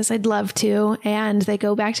 She says, I'd love to. And they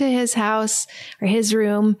go back to his house or his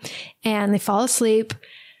room, and they fall asleep,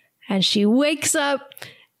 and she wakes up,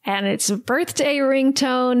 and it's a birthday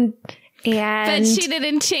ringtone. And but she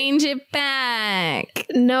didn't change it back.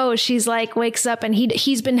 No, she's like, wakes up, and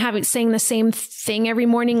he's been saying the same thing every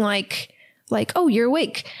morning, like, oh, you're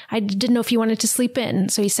awake. I didn't know if you wanted to sleep in.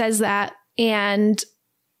 So he says that, and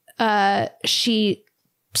she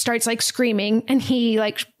starts like screaming, and he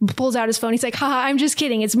like pulls out his phone. He's like, haha, I'm just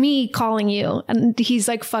kidding. It's me calling you. And he's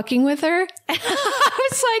like fucking with her. I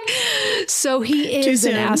was like, so he is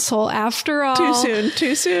an asshole after all.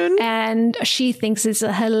 Too soon. And she thinks it's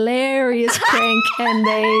a hilarious prank, and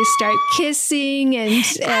they start kissing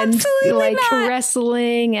and like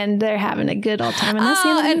wrestling, and they're having a good old time. And that's the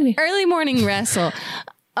end of the movie. An early morning wrestle.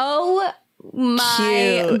 Oh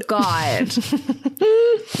my God.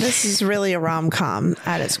 This is really a rom-com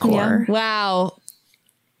at its core. Yeah. Wow.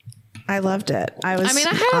 I loved it. I had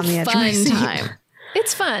on the edge of my seat. Time.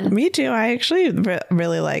 It's fun. Me too. I actually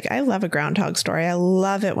really I love a groundhog story. I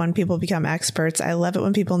love it when people become experts. I love it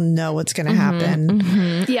when people know what's going to happen.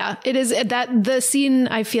 Mm-hmm. Yeah, it is that the scene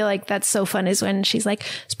I feel like that's so fun is when she's like,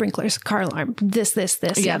 sprinklers, car alarm, this.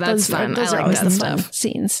 Yeah, that's fun. Those are always the fun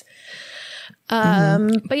scenes.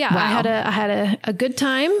 But yeah, wow. I had a good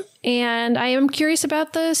time, and I am curious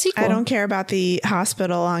about the sequel. I don't care about the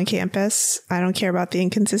hospital on campus. I don't care about the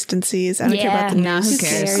inconsistencies. I don't care about the news. Who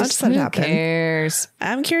cares? I'll just let it happen. Who cares?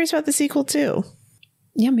 I'm curious about the sequel too.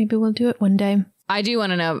 Yeah, maybe we'll do it one day. I do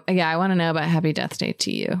want to know. Yeah, I want to know about Happy Death Day to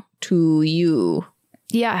you. To you.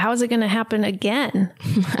 Yeah, how is it going to happen again?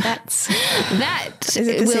 That is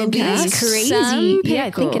it the same cast? Crazy. Yeah,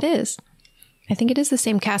 I think it is. I think it is the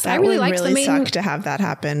same cast. I really liked the main. Suck to have that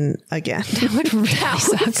happen again. That would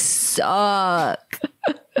really suck.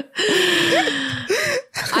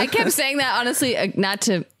 I kept saying that, honestly, not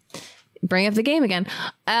to bring up the game again.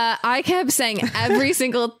 I kept saying every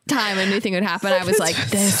single time a new thing would happen, I was like,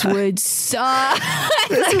 this would suck.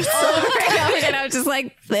 And I was just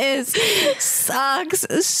like, this sucks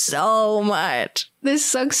so much. This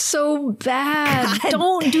sucks so bad. God.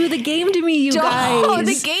 Don't do the game to me, you guys.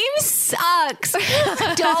 The game sucks.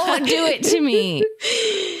 Don't do it to me.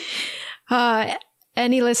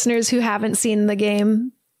 Any listeners who haven't seen the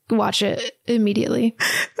game, watch it immediately.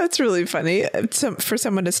 That's really funny. For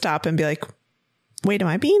someone to stop and be like, wait, am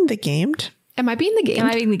I being the gamed? Am I being the gamed? Am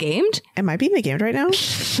I being the gamed? Am I being the gamed right now?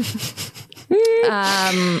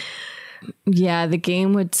 Yeah, the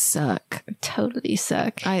game would suck. Totally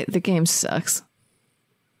suck. The game sucks.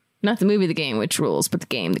 Not the movie, the game, which rules, but the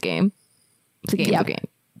game. The game, Yep. the game.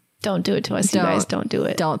 Don't do it to us, you guys. Don't do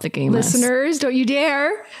it. Don't the game Listeners, don't you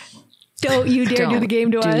dare. Don't you dare do the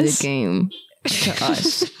game to us. Do the game to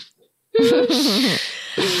us.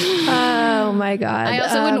 Oh my God. I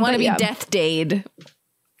also wouldn't want to be Death Dayed.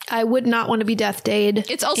 I would not want to be Death Dayed.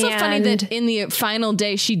 It's also funny that in the final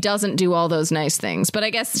day, she doesn't do all those nice things, but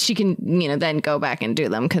I guess she can, then go back and do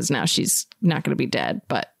them because now she's not going to be dead.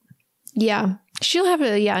 But yeah, she'll have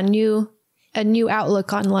a new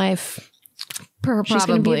outlook on life. She's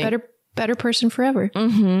going to be a better person forever.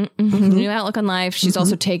 New outlook on life. She's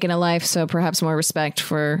also taken a life, so perhaps more respect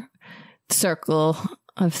for the circle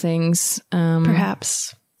of things.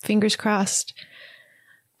 Perhaps. Fingers crossed.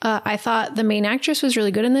 I thought the main actress was really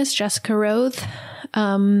good in this, Jessica Roth.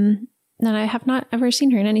 And I have not ever seen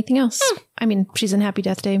her in anything else. I mean, she's in Happy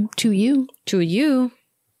Death Day to you.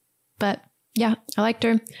 But yeah, I liked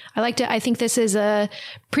her. I liked it. I think this is a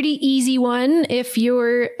pretty easy one. If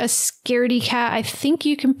you're a scaredy cat, I think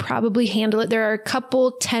you can probably handle it. There are a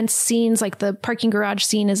couple tense scenes, like the parking garage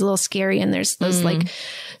scene is a little scary, and there's those like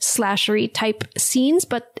slashery type scenes,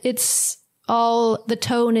 but the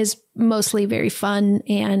tone is mostly very fun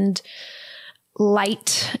and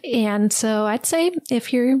light. And so I'd say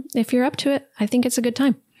if you're up to it, I think it's a good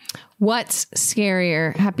time. What's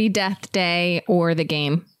scarier, Happy Death Day or the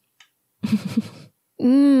game?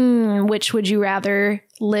 Which would you rather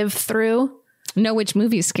live through? No, which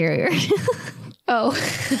movie is scarier? Probably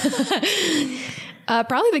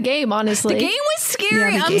the game, honestly. The game was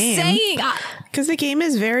scary. Yeah, I'm saying. Because the game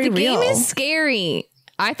is very real. The game is scary.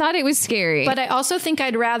 I thought it was scary. But I also think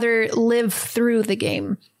I'd rather live through the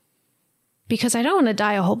game. Because I don't want to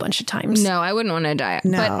die a whole bunch of times. No, I wouldn't want to die.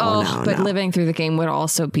 No, but living through the game would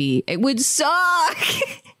also it would suck.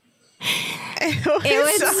 It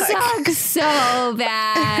would suck so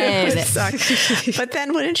bad. It would suck. But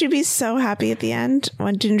then wouldn't you be so happy at the end?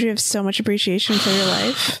 Didn't you have so much appreciation for your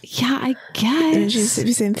life? Yeah, I guess. Didn't you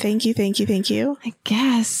be saying thank you, thank you, thank you? I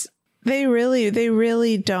guess. They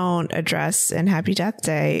really don't address in Happy Death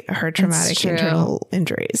Day her traumatic internal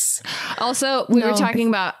injuries. Also, we were talking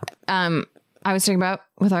about, I was talking about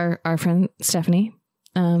with our friend Stephanie,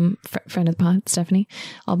 friend of the pod, Stephanie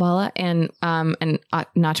Albala, and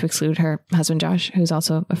not to exclude her husband, Josh, who's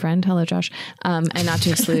also a friend. Hello, Josh. And not to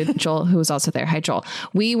exclude Joel, who was also there. Hi, Joel.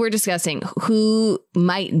 We were discussing who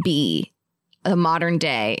might be a modern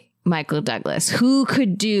day Michael Douglas, who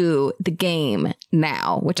could do the game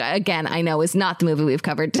now, which I know is not the movie we've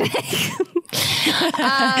covered today.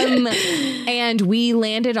 And we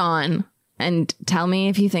landed on, and tell me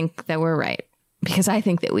if you think that we're right, because I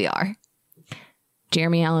think that we are,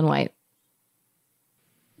 Jeremy Allen White.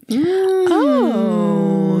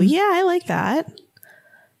 Oh, yeah, I like that.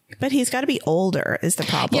 But he's got to be older is the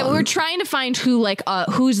problem. Yeah, we're trying to find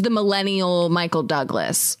who's the millennial Michael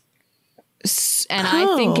Douglas. And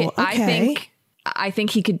I think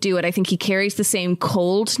he could do it. I think he carries the same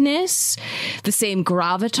coldness, the same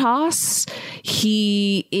gravitas.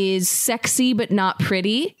 He is sexy, but not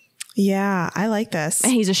pretty. Yeah, I like this.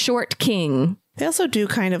 And he's a short king. They also do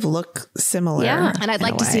kind of look similar. Yeah, and I'd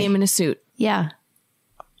like to see him in a suit. Yeah.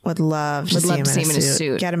 Would love to see him in a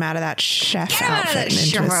suit. Get him out of that chef outfit and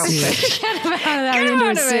into a suit. Get him out of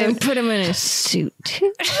that and put him in a suit.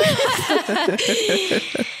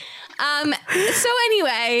 So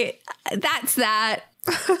anyway, that's that.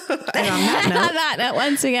 And on that note,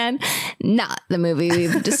 once again, not the movie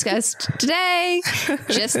we've discussed today,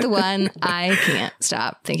 just the one I can't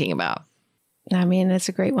stop thinking about. I mean, it's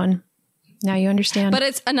a great one. Now you understand. But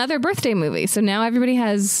it's another birthday movie. So now everybody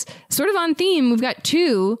has sort of on theme. We've got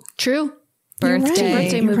two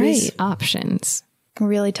birthday movies options. We're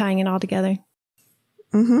really tying it all together.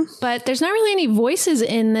 Mm-hmm. But there's not really any voices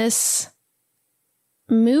in this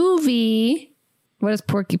movie. What does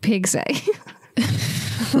Porky Pig say?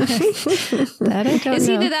 That I don't Is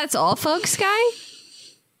he know. That's All Folks guy?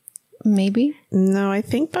 Maybe. No, I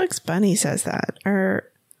think Bugs Bunny says that. Or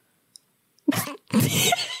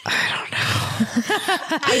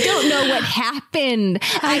I don't know what happened.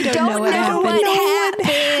 I don't know what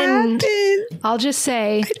happened. I'll just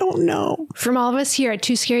say, I don't know. From all of us here at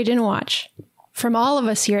Too Scary Didn't Watch. From all of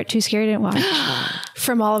us here at Too Scary Didn't Watch.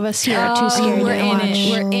 From all of us here at Too Scary Didn't Watch.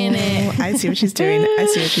 We're in it. I see what she's doing.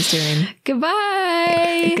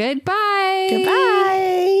 Goodbye. Goodbye.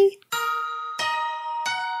 Goodbye.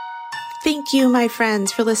 Thank you, my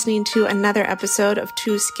friends, for listening to another episode of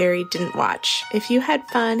Too Scary Didn't Watch. If you had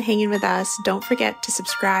fun hanging with us, don't forget to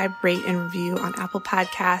subscribe, rate, and review on Apple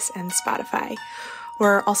Podcasts and Spotify.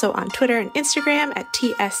 We're also on Twitter and Instagram at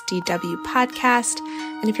TSDW Podcast.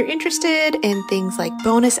 And if you're interested in things like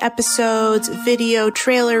bonus episodes, video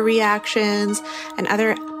trailer reactions, and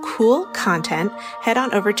other cool content, head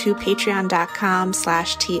on over to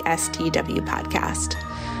patreon.com/TSDW Podcast.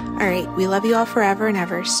 All right, we love you all forever and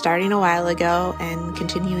ever, starting a while ago and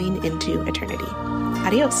continuing into eternity.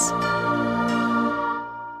 Adios.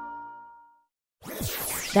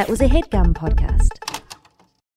 That was a HeadGum podcast.